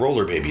nowhere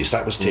Roller Babies.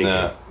 That was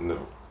taken.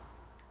 No.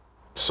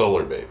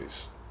 Solar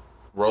Babies.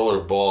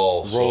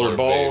 Rollerball, Solar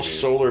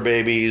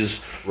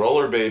Babies.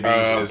 Roller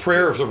Babies is...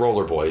 Prayer of the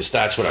Roller Boys.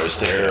 That's what I was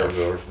thinking of.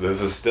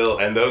 This is still...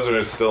 And those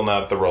are still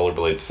not the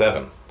Rollerblade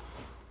 7.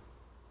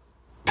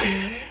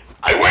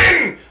 I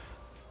win!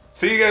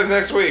 See you guys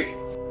next week.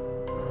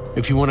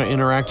 If you want to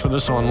interact with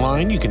us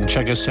online, you can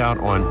check us out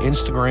on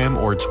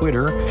Instagram or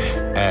Twitter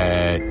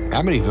at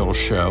Amityville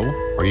Show,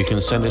 or you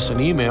can send us an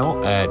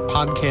email at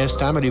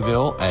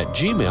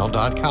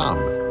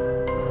podcastamityville@gmail.com.